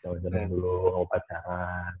 Zaman-zaman dulu nggak mau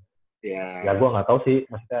pacaran. Iya. Ya, gue nggak tahu sih.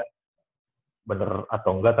 Maksudnya, bener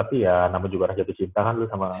atau enggak, tapi ya namanya juga orang jatuh cinta kan lu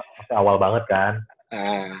sama maksudnya awal banget kan.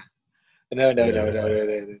 Udah.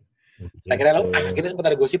 Akhirnya sempat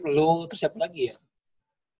ada gosip lu, terus siapa lagi ya?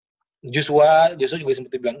 Joshua juga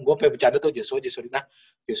sempat dibilang, gue pengen bercanda tuh Joshua. Nah,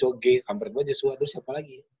 Joshua gay, kampret banget Joshua, terus siapa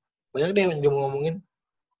lagi? Banyak deh yang dia mau ngomongin.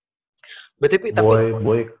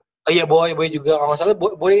 Boy. Iya, boy juga. Kalau nggak salah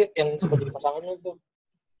boy yang sempat jadi pasangan lu tuh.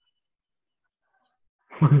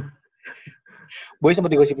 Boy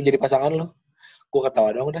sempat digosipin jadi pasangan lu. Gue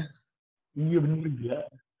ketawa dong dah. Iya bener gila.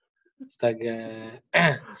 Astaga.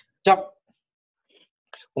 Cok.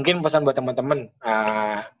 Mungkin pesan buat teman-teman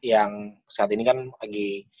yang saat ini kan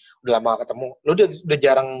lagi udah lama ketemu. Lu udah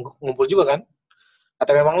jarang ngumpul juga kan?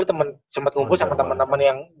 Atau memang lu sempat ngumpul sama teman-teman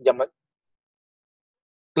yang zaman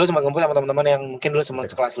lu sempat ngumpul sama teman-teman yang mungkin dulu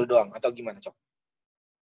sekelas lu doang atau gimana, Cok?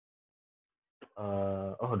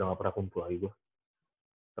 Udah gak pernah kumpul lagi gue.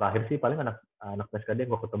 Terakhir sih paling anak PSKD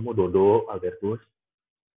yang gue ketemu Dodo, Albertus.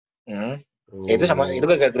 Ya itu itu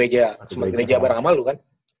gara-gara gereja bareng sama lu kan?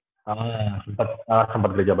 Sempat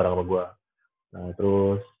gereja bareng sama gue. Nah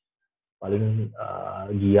terus paling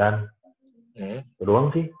Gian. Itu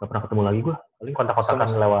doang sih, gak pernah ketemu lagi gue. Paling kontak-kontakan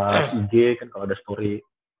lewat IG kan kalau ada story.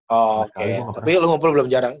 Oke. Tapi lu ngumpul belum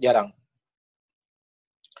jarang?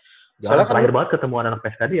 Soalnya terakhir banget ketemu anak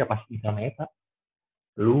PSKD ya pas sama Eta.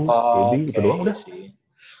 Lu, Edi, itu doang udah. Sih.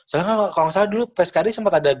 Soalnya kan kalau nggak salah dulu PSKD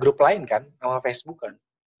sempat ada grup lain kan, sama Facebook kan?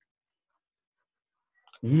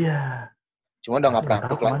 Iya. Cuma udah nggak pernah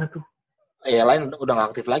aktif lagi. Iya, lain udah nggak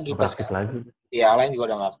aktif lagi PSKD. Iya, lain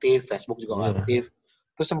juga udah nggak aktif, Facebook juga nggak aktif.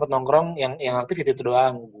 Terus sempat nongkrong yang aktif itu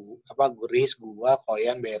doang. Guris, gua,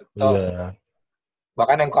 Koyan, Berto. Iya.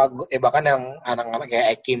 Bahkan yang anak-anak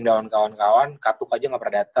kayak Ekim dan kawan-kawan, Katuk aja nggak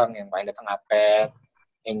pernah datang. Yang paling datang Apet,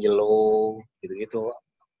 Angelo, gitu-gitu.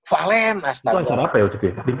 Valen, astaga. Itu acara apa ya waktu itu?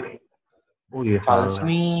 Oh iya, Valen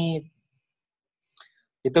Smith.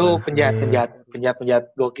 Itu penjahat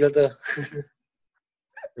gokil tuh.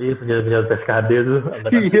 Iya, penjahat PSKD tuh.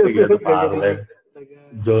 Iya, Valen,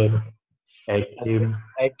 John,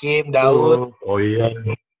 Ekim, Daud. Oh iya.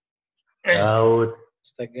 Daud.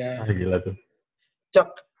 Astaga. Gila tuh. Cok,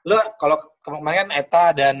 lu kalau kemarin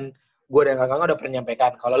Eta dan gue dan kakak udah pernah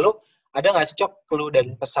nyampaikan. Kalau lu ada nggak sih, Cok, lu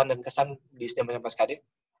dan pesan dan kesan di zaman PSKD?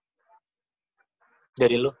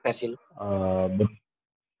 Dari lu, versi lu?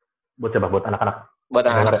 Buat anak-anak. Buat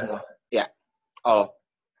anak-anak semua. Ya.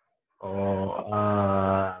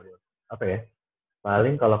 Apa ya?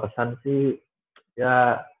 Paling kalau kesan sih,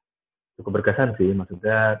 ya cukup berkesan sih.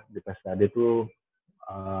 Maksudnya di PSKD tuh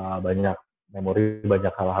banyak memori,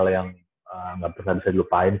 banyak hal-hal yang nggak pernah bisa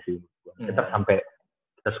dilupain sih.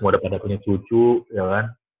 Kita semua udah pada punya cucu, ya kan?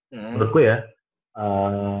 Menurutku ya,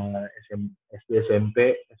 SD,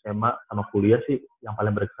 SMP, SMA, sama kuliah sih, yang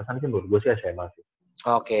paling berkesan sih menurut gue sih SMA sih.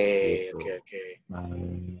 Oke. Nah,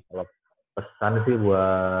 kalau pesan sih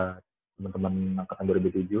buat teman-teman angkatan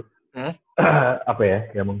 2007, apa ya?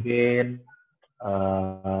 Ya mungkin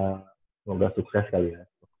semoga sukses kali ya.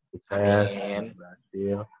 Sukses,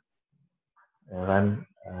 berhasil. Ya kan,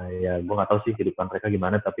 ya gue nggak tahu sih kehidupan mereka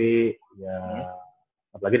gimana, tapi ya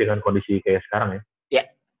apalagi dengan kondisi kayak sekarang ya. Iya.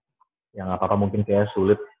 Yang apa-apa mungkin kayak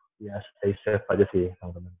sulit, ya stay safe aja sih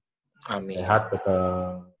teman-teman. Amin. Sehat,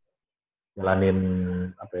 tetap jalanin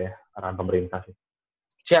apa ya, arahan pemerintah sih.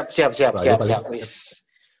 Siap. Wis.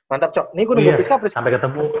 Mantap, Cok. Nih gue nunggu pick up. Sampai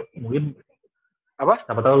ketemu mungkin. Apa?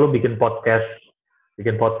 Siapa tahu lu bikin podcast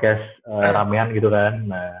ramean gitu kan.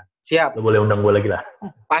 Nah, siap. Lu boleh undang gue lagi lah.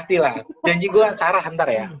 Pastilah. Janji gue Sarah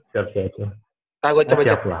ntar ya. Siap. Gue coba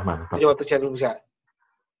cek. Mantap. Coba persiap dulu bisa.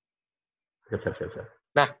 Siap.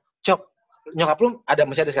 Nah, Cok, nyokap lu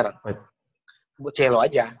masih ada sekarang? Buat celo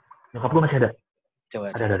aja. Nyokap lu masih ada?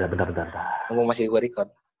 Coba. Ada. Bentar. Ngomong masih gue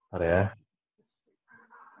record. Bentar ya.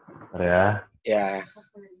 Ya.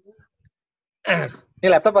 Ini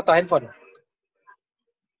laptop atau handphone?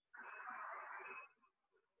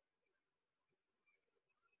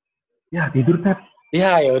 Ya, tidur, Tep.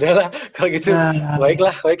 Ya udahlah. Kalau gitu,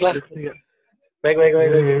 baiklah. Baik.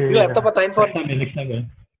 Ini laptop atau handphone? Next time ya.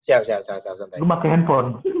 Siap, santai. Gue pakai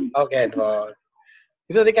handphone. Oke, handphone.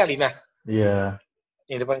 Itu tadi Kalina? Iya.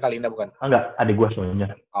 Yang depan Kalina bukan? Enggak, adik gue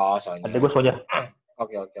soalnya. Oh, soalnya. Adik gue soalnya.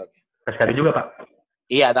 Oke. PSKD juga, Pak?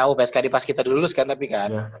 Iya, tahu PSKD pas kita lulus kan, tapi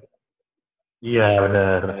kan? Iya,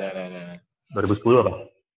 benar. 2010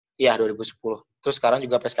 apa? Iya, 2010. Terus sekarang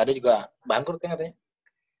juga PSKD juga bangkrut kan katanya?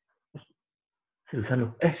 Seriusan lu?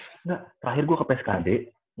 Enggak. Terakhir gue ke PSKD,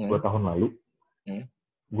 2 tahun lalu.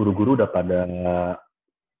 Guru-guru udah pada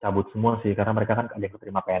cabut semua sih, karena mereka kan ada yang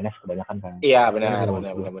keterima PNS kebanyakan kan. Iya, benar.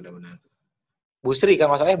 Bu Sri kan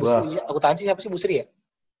masalahnya, Bu Sri. Akuntansi siapa sih Bu Sri ya?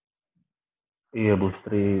 Iya, Bu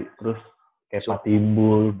Sri. Terus kayak Pak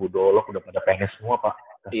Timbul, Bu Dolok udah pada PNS semua, Pak.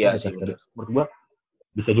 Iya sih, benar. Menurut gua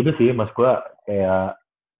bisa juga sih, Mas, gua kayak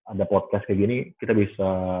ada podcast kayak gini, kita bisa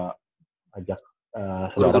ajak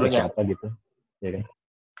saudara siapa gitu. Ya kan?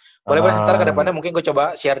 Boleh, ntar ke depannya mungkin gue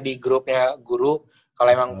coba share di grupnya guru. Kalau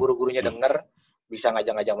emang guru-gurunya denger, bisa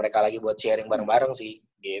ngajak-ngajak mereka lagi buat sharing bareng-bareng sih,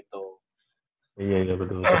 gitu. Iya,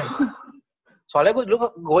 betul. Soalnya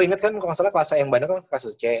gue inget kan, kalau nggak salah kelas A yang bandel kan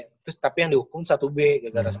kelas C. Terus tapi yang dihukum 1B,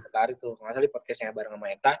 gara-gara sementara itu. Kalau nggak salah di podcastnya bareng sama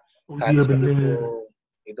Eta, kalian bisa dihukum.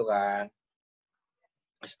 Gitu kan.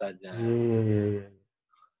 Astaga. Iya.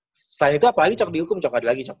 Selain itu apa lagi, Cok? Dihukum, Cok? Ada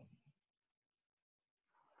lagi, Cok?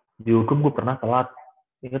 Dihukum gue pernah telat.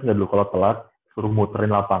 Ingat nggak dulu kalau telat, suruh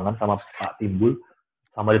muterin lapangan sama Pak Timbul,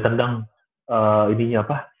 sama ditendang ininya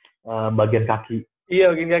apa? Bagian kaki.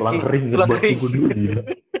 Iya, bagian kaki. Tulang kering. Tulang kering. Gue dulu gila.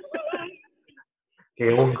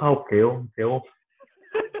 Keong.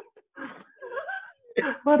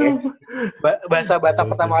 Bahasa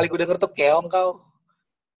Batak pertama kali gue denger tuh keong kau.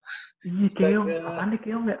 Iya, keong. Apaan nih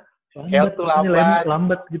keong ya? Keong tuh lambat.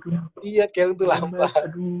 Lambat gitu. Iya, keong tuh lambat.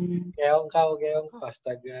 Aduh. Keong kau.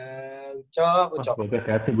 Astaga. Ucok. Semoga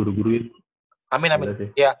sehat sih guru-guru itu. Amin.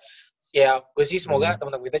 Ya, gue sih semoga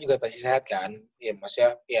teman-teman kita juga pasti sehat kan. Ya,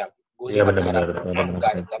 maksudnya, ya, gue sih benar.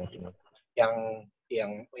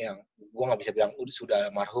 yang gue nggak bisa bilang sudah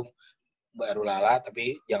almarhum baru lala,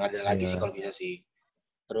 tapi jangan ada lagi sih kalau bisa sih.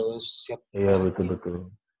 Terus siap. Iya,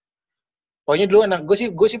 betul. Pokoknya dulu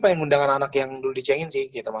gue sih pengen ngundang anak-anak yang dulu dicengin sih,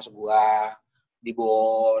 kayak termasuk gua,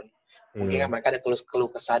 Dibon. Mungkin kan mereka ada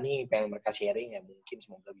keluh kesah nih, pengen mereka sharing ya, mungkin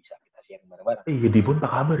semoga bisa kita sharing bareng-bareng. Iya, Dibon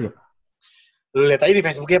apa kabar ya? Lu lihat aja di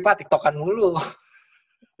Facebooknya, Pak, TikTokan mulu.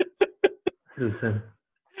 Seriusan.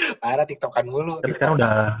 Parah, TikTokan mulu. Tapi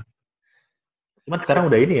sekarang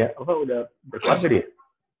udah ini ya, udah berkeluarga dia?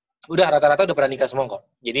 Udah, rata-rata udah pernah nikah semua kok.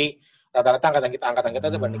 Jadi, rata-rata angkatan kita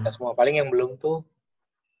udah pernah nikah semua. Paling yang belum tuh,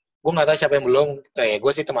 gue nggak tahu siapa yang belum.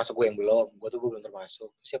 Gue sih termasuk gue yang belum. Gue belum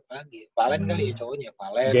termasuk. Siapa lagi? Valen kali ya cowoknya.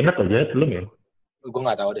 Valen. Janet belum ya? Gue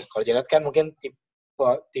nggak tahu deh. Kalau Janet kan mungkin tipe.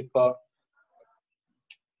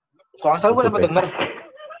 Kalau nggak salah gue dapat denger.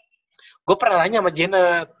 Gue pernah nanya sama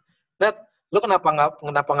Janet. Net, lu kenapa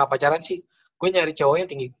nggak pacaran sih? Gue nyari cowok yang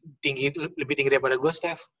tinggi lebih tinggi daripada gue,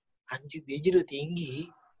 Steph. Anjir, dia aja udah tinggi.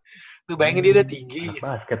 Lu bayangin dia udah tinggi.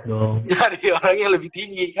 Basket dong. Nyari orang yang lebih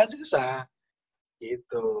tinggi kan susah.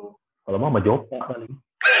 Gitu. Kalau mau sama Jopa kali.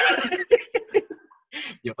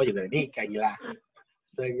 Jopa juga nikah, gila.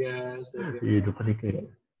 Astaga. Iya, Jopa nikah ya.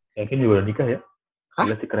 Kevin juga udah nikah ya. Hah?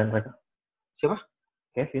 Gila sih, keren mereka. Siapa?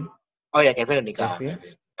 Kevin. Oh ya, Kevin udah nikah.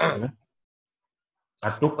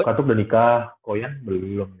 Katuk udah nikah. Koyan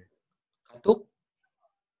belum. Katuk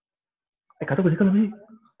udah nikah belum sih?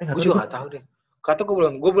 Gue juga nggak tahu deh. Katuk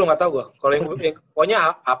gue belum nggak tahu gue. Kalau yang pokoknya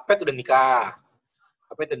Apet udah nikah.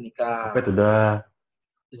 Apet udah.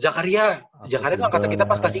 Zakaria itu angkatan kita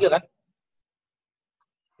pas kelas 3 kan?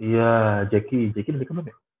 Iya, Jackie udah nikah belum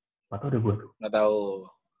ya? Nggak tahu deh gue tuh. Nggak tahu.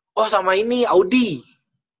 Oh, sama ini Audi.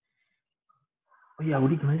 Oh iya,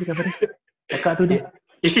 Audi gimana sih kabarnya? Kakak tuh dia.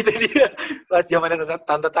 Itu dia. Pas zaman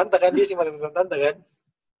tante-tante kan, dia sih mana tante kan?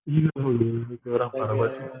 Iya, itu orang parah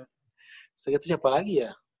banget. Itu siapa lagi ya?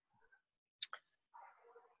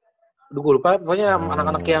 Aduh, gue lupa. Pokoknya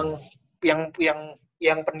anak-anak yang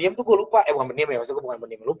pendiam tuh gue lupa. Bukan pendiam ya, maksudnya gue bukan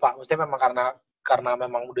pendiam, lupa. Maksudnya memang karena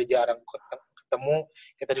memang udah jarang ketemu.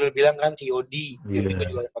 Kita dulu bilang kan si Yodi. Yodi gue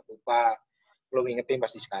juga dapat lupa. Belum ingetin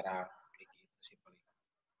pasti sekarang. Kayak gitu sih.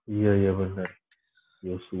 Iya benar.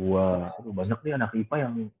 Joshua. Banyak nih anak IPA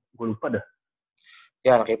yang gue lupa dah.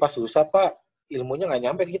 Ya anak IPA susah, Pak. Ilmunya nggak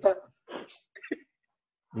nyampe kita.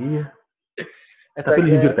 Iya. Tapi lu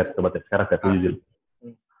jujur, Ted. Coba, Ted. Sekarang, Ted, lu jujur.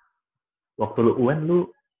 Waktu lu UN, lu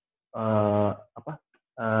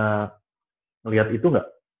ngelihat itu nggak?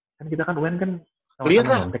 Kan kita kan UN kan lihat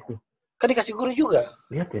lah. Kan dikasih guru juga.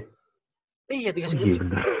 Lihat ya? Iya, dikasih guru.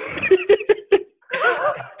 Bener.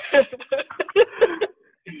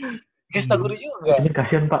 Kasta guru juga. Ini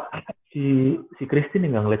kasihan Pak. Si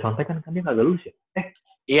Christine yang nggak ngeliat contekan kan dia nggak lulus ya?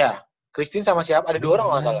 Iya, Christine sama siapa? Ada 2 orang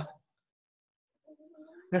nggak salah.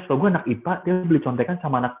 Ya, so gue anak IPA, dia beli contekan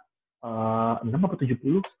sama anak 6 apa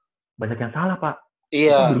 70. Banyak yang salah, Pak.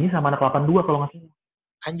 Iya. Itu belinya sama anak 82 kalau nggak salah.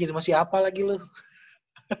 Anjir, masih apa lagi lu?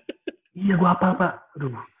 Iya, gue hafal, Pak.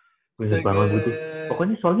 Aduh, gue ingat banget gitu.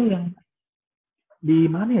 Pokoknya soalnya yang di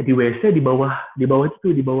mana ya? Di WC, di bawah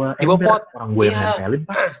itu, di bawah ember. Pot. Orang gue yang nempelin,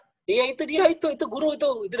 Pak. Iya, itu dia, itu guru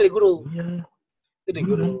itu. Itu dari guru. Iya. Itu dari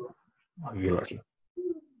guru. Oh, gila sih.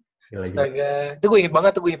 Astaga. Itu gue inget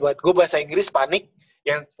banget. Gue bahasa Inggris panik.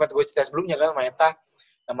 Yang seperti gue cerita sebelumnya kan, sama Eta,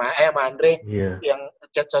 sama Andre. Iya. Yang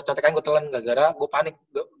contekan gue telan gara-gara gue panik.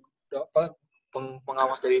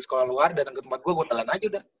 Pengawas dari sekolah luar datang ke tempat gue telan aja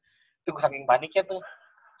udah. Itu gue saking paniknya tuh.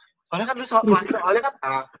 Soalnya kan lu soalnya kan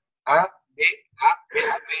A, B,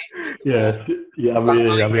 B. Gitu, ya A, B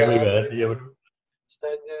kan. Iya, benar.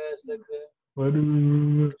 Astaga.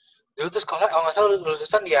 Waduh. Dulu tuh sekolah, kalau nggak salah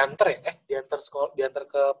lulusan diantar ya? Diantar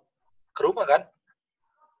ke rumah kan?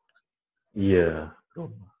 Iya.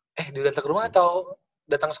 Diantar ke rumah atau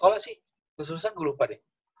datang sekolah sih? Lulusan gue lupa deh.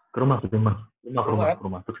 Ke rumah. Terus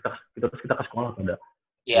kita ke sekolah pada.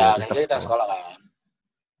 Ya, kita ke sekolah kan.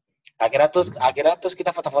 Akhirnya terus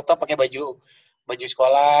kita foto-foto pakai baju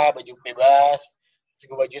sekolah, baju bebas, terus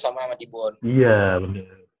gue baju sama Dibon. Iya,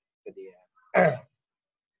 benar. Itu dia.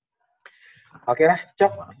 Oke lah,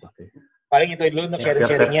 Cok. Paling itu dulu untuk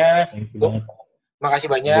sharing-sharingnya. Makasih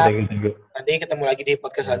banyak. Thank you. Nanti ketemu lagi di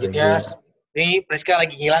podcast selanjutnya. Ini Priska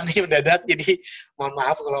lagi hilang nih mendadak, jadi mohon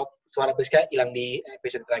maaf kalau suara Priska hilang di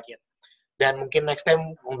episode terakhir. Dan mungkin next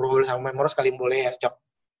time ngobrol sama Memoros kali boleh ya, Cok.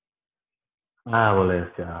 Boleh,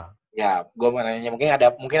 siap. Ya, gue mau nanya mungkin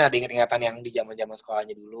ada ingatan yang di zaman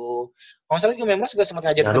sekolahnya dulu. Kalau salah juga Memoros juga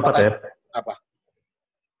sempat ngajar di tempat lain. Apa?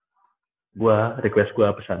 Request gue,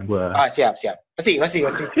 pesan gue. Siap. Pasti.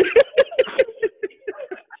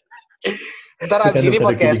 Ntar abis ini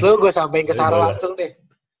podcast lu gue sampein ke Sarah langsung deh.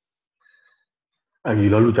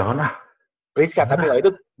 Gila lu, jangan. Priska, tapi kalau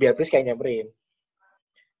itu biar Priska yang nyamperin.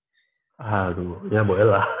 Aduh, ya boleh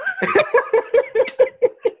lah.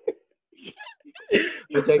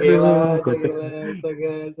 Astaga.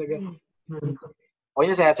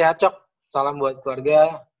 Pokoknya sehat-sehat, Cok. Salam buat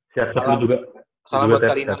keluarga. Salam juga. Salam buat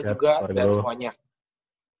Karina juga dan semuanya.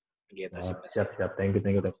 Gitu sih. Siap. Thank you.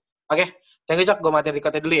 Oke, thank you, Cok. Gue matiin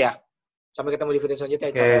recordnya dulu ya. Sampai ketemu di video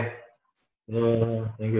selanjutnya, Cok. Thank you.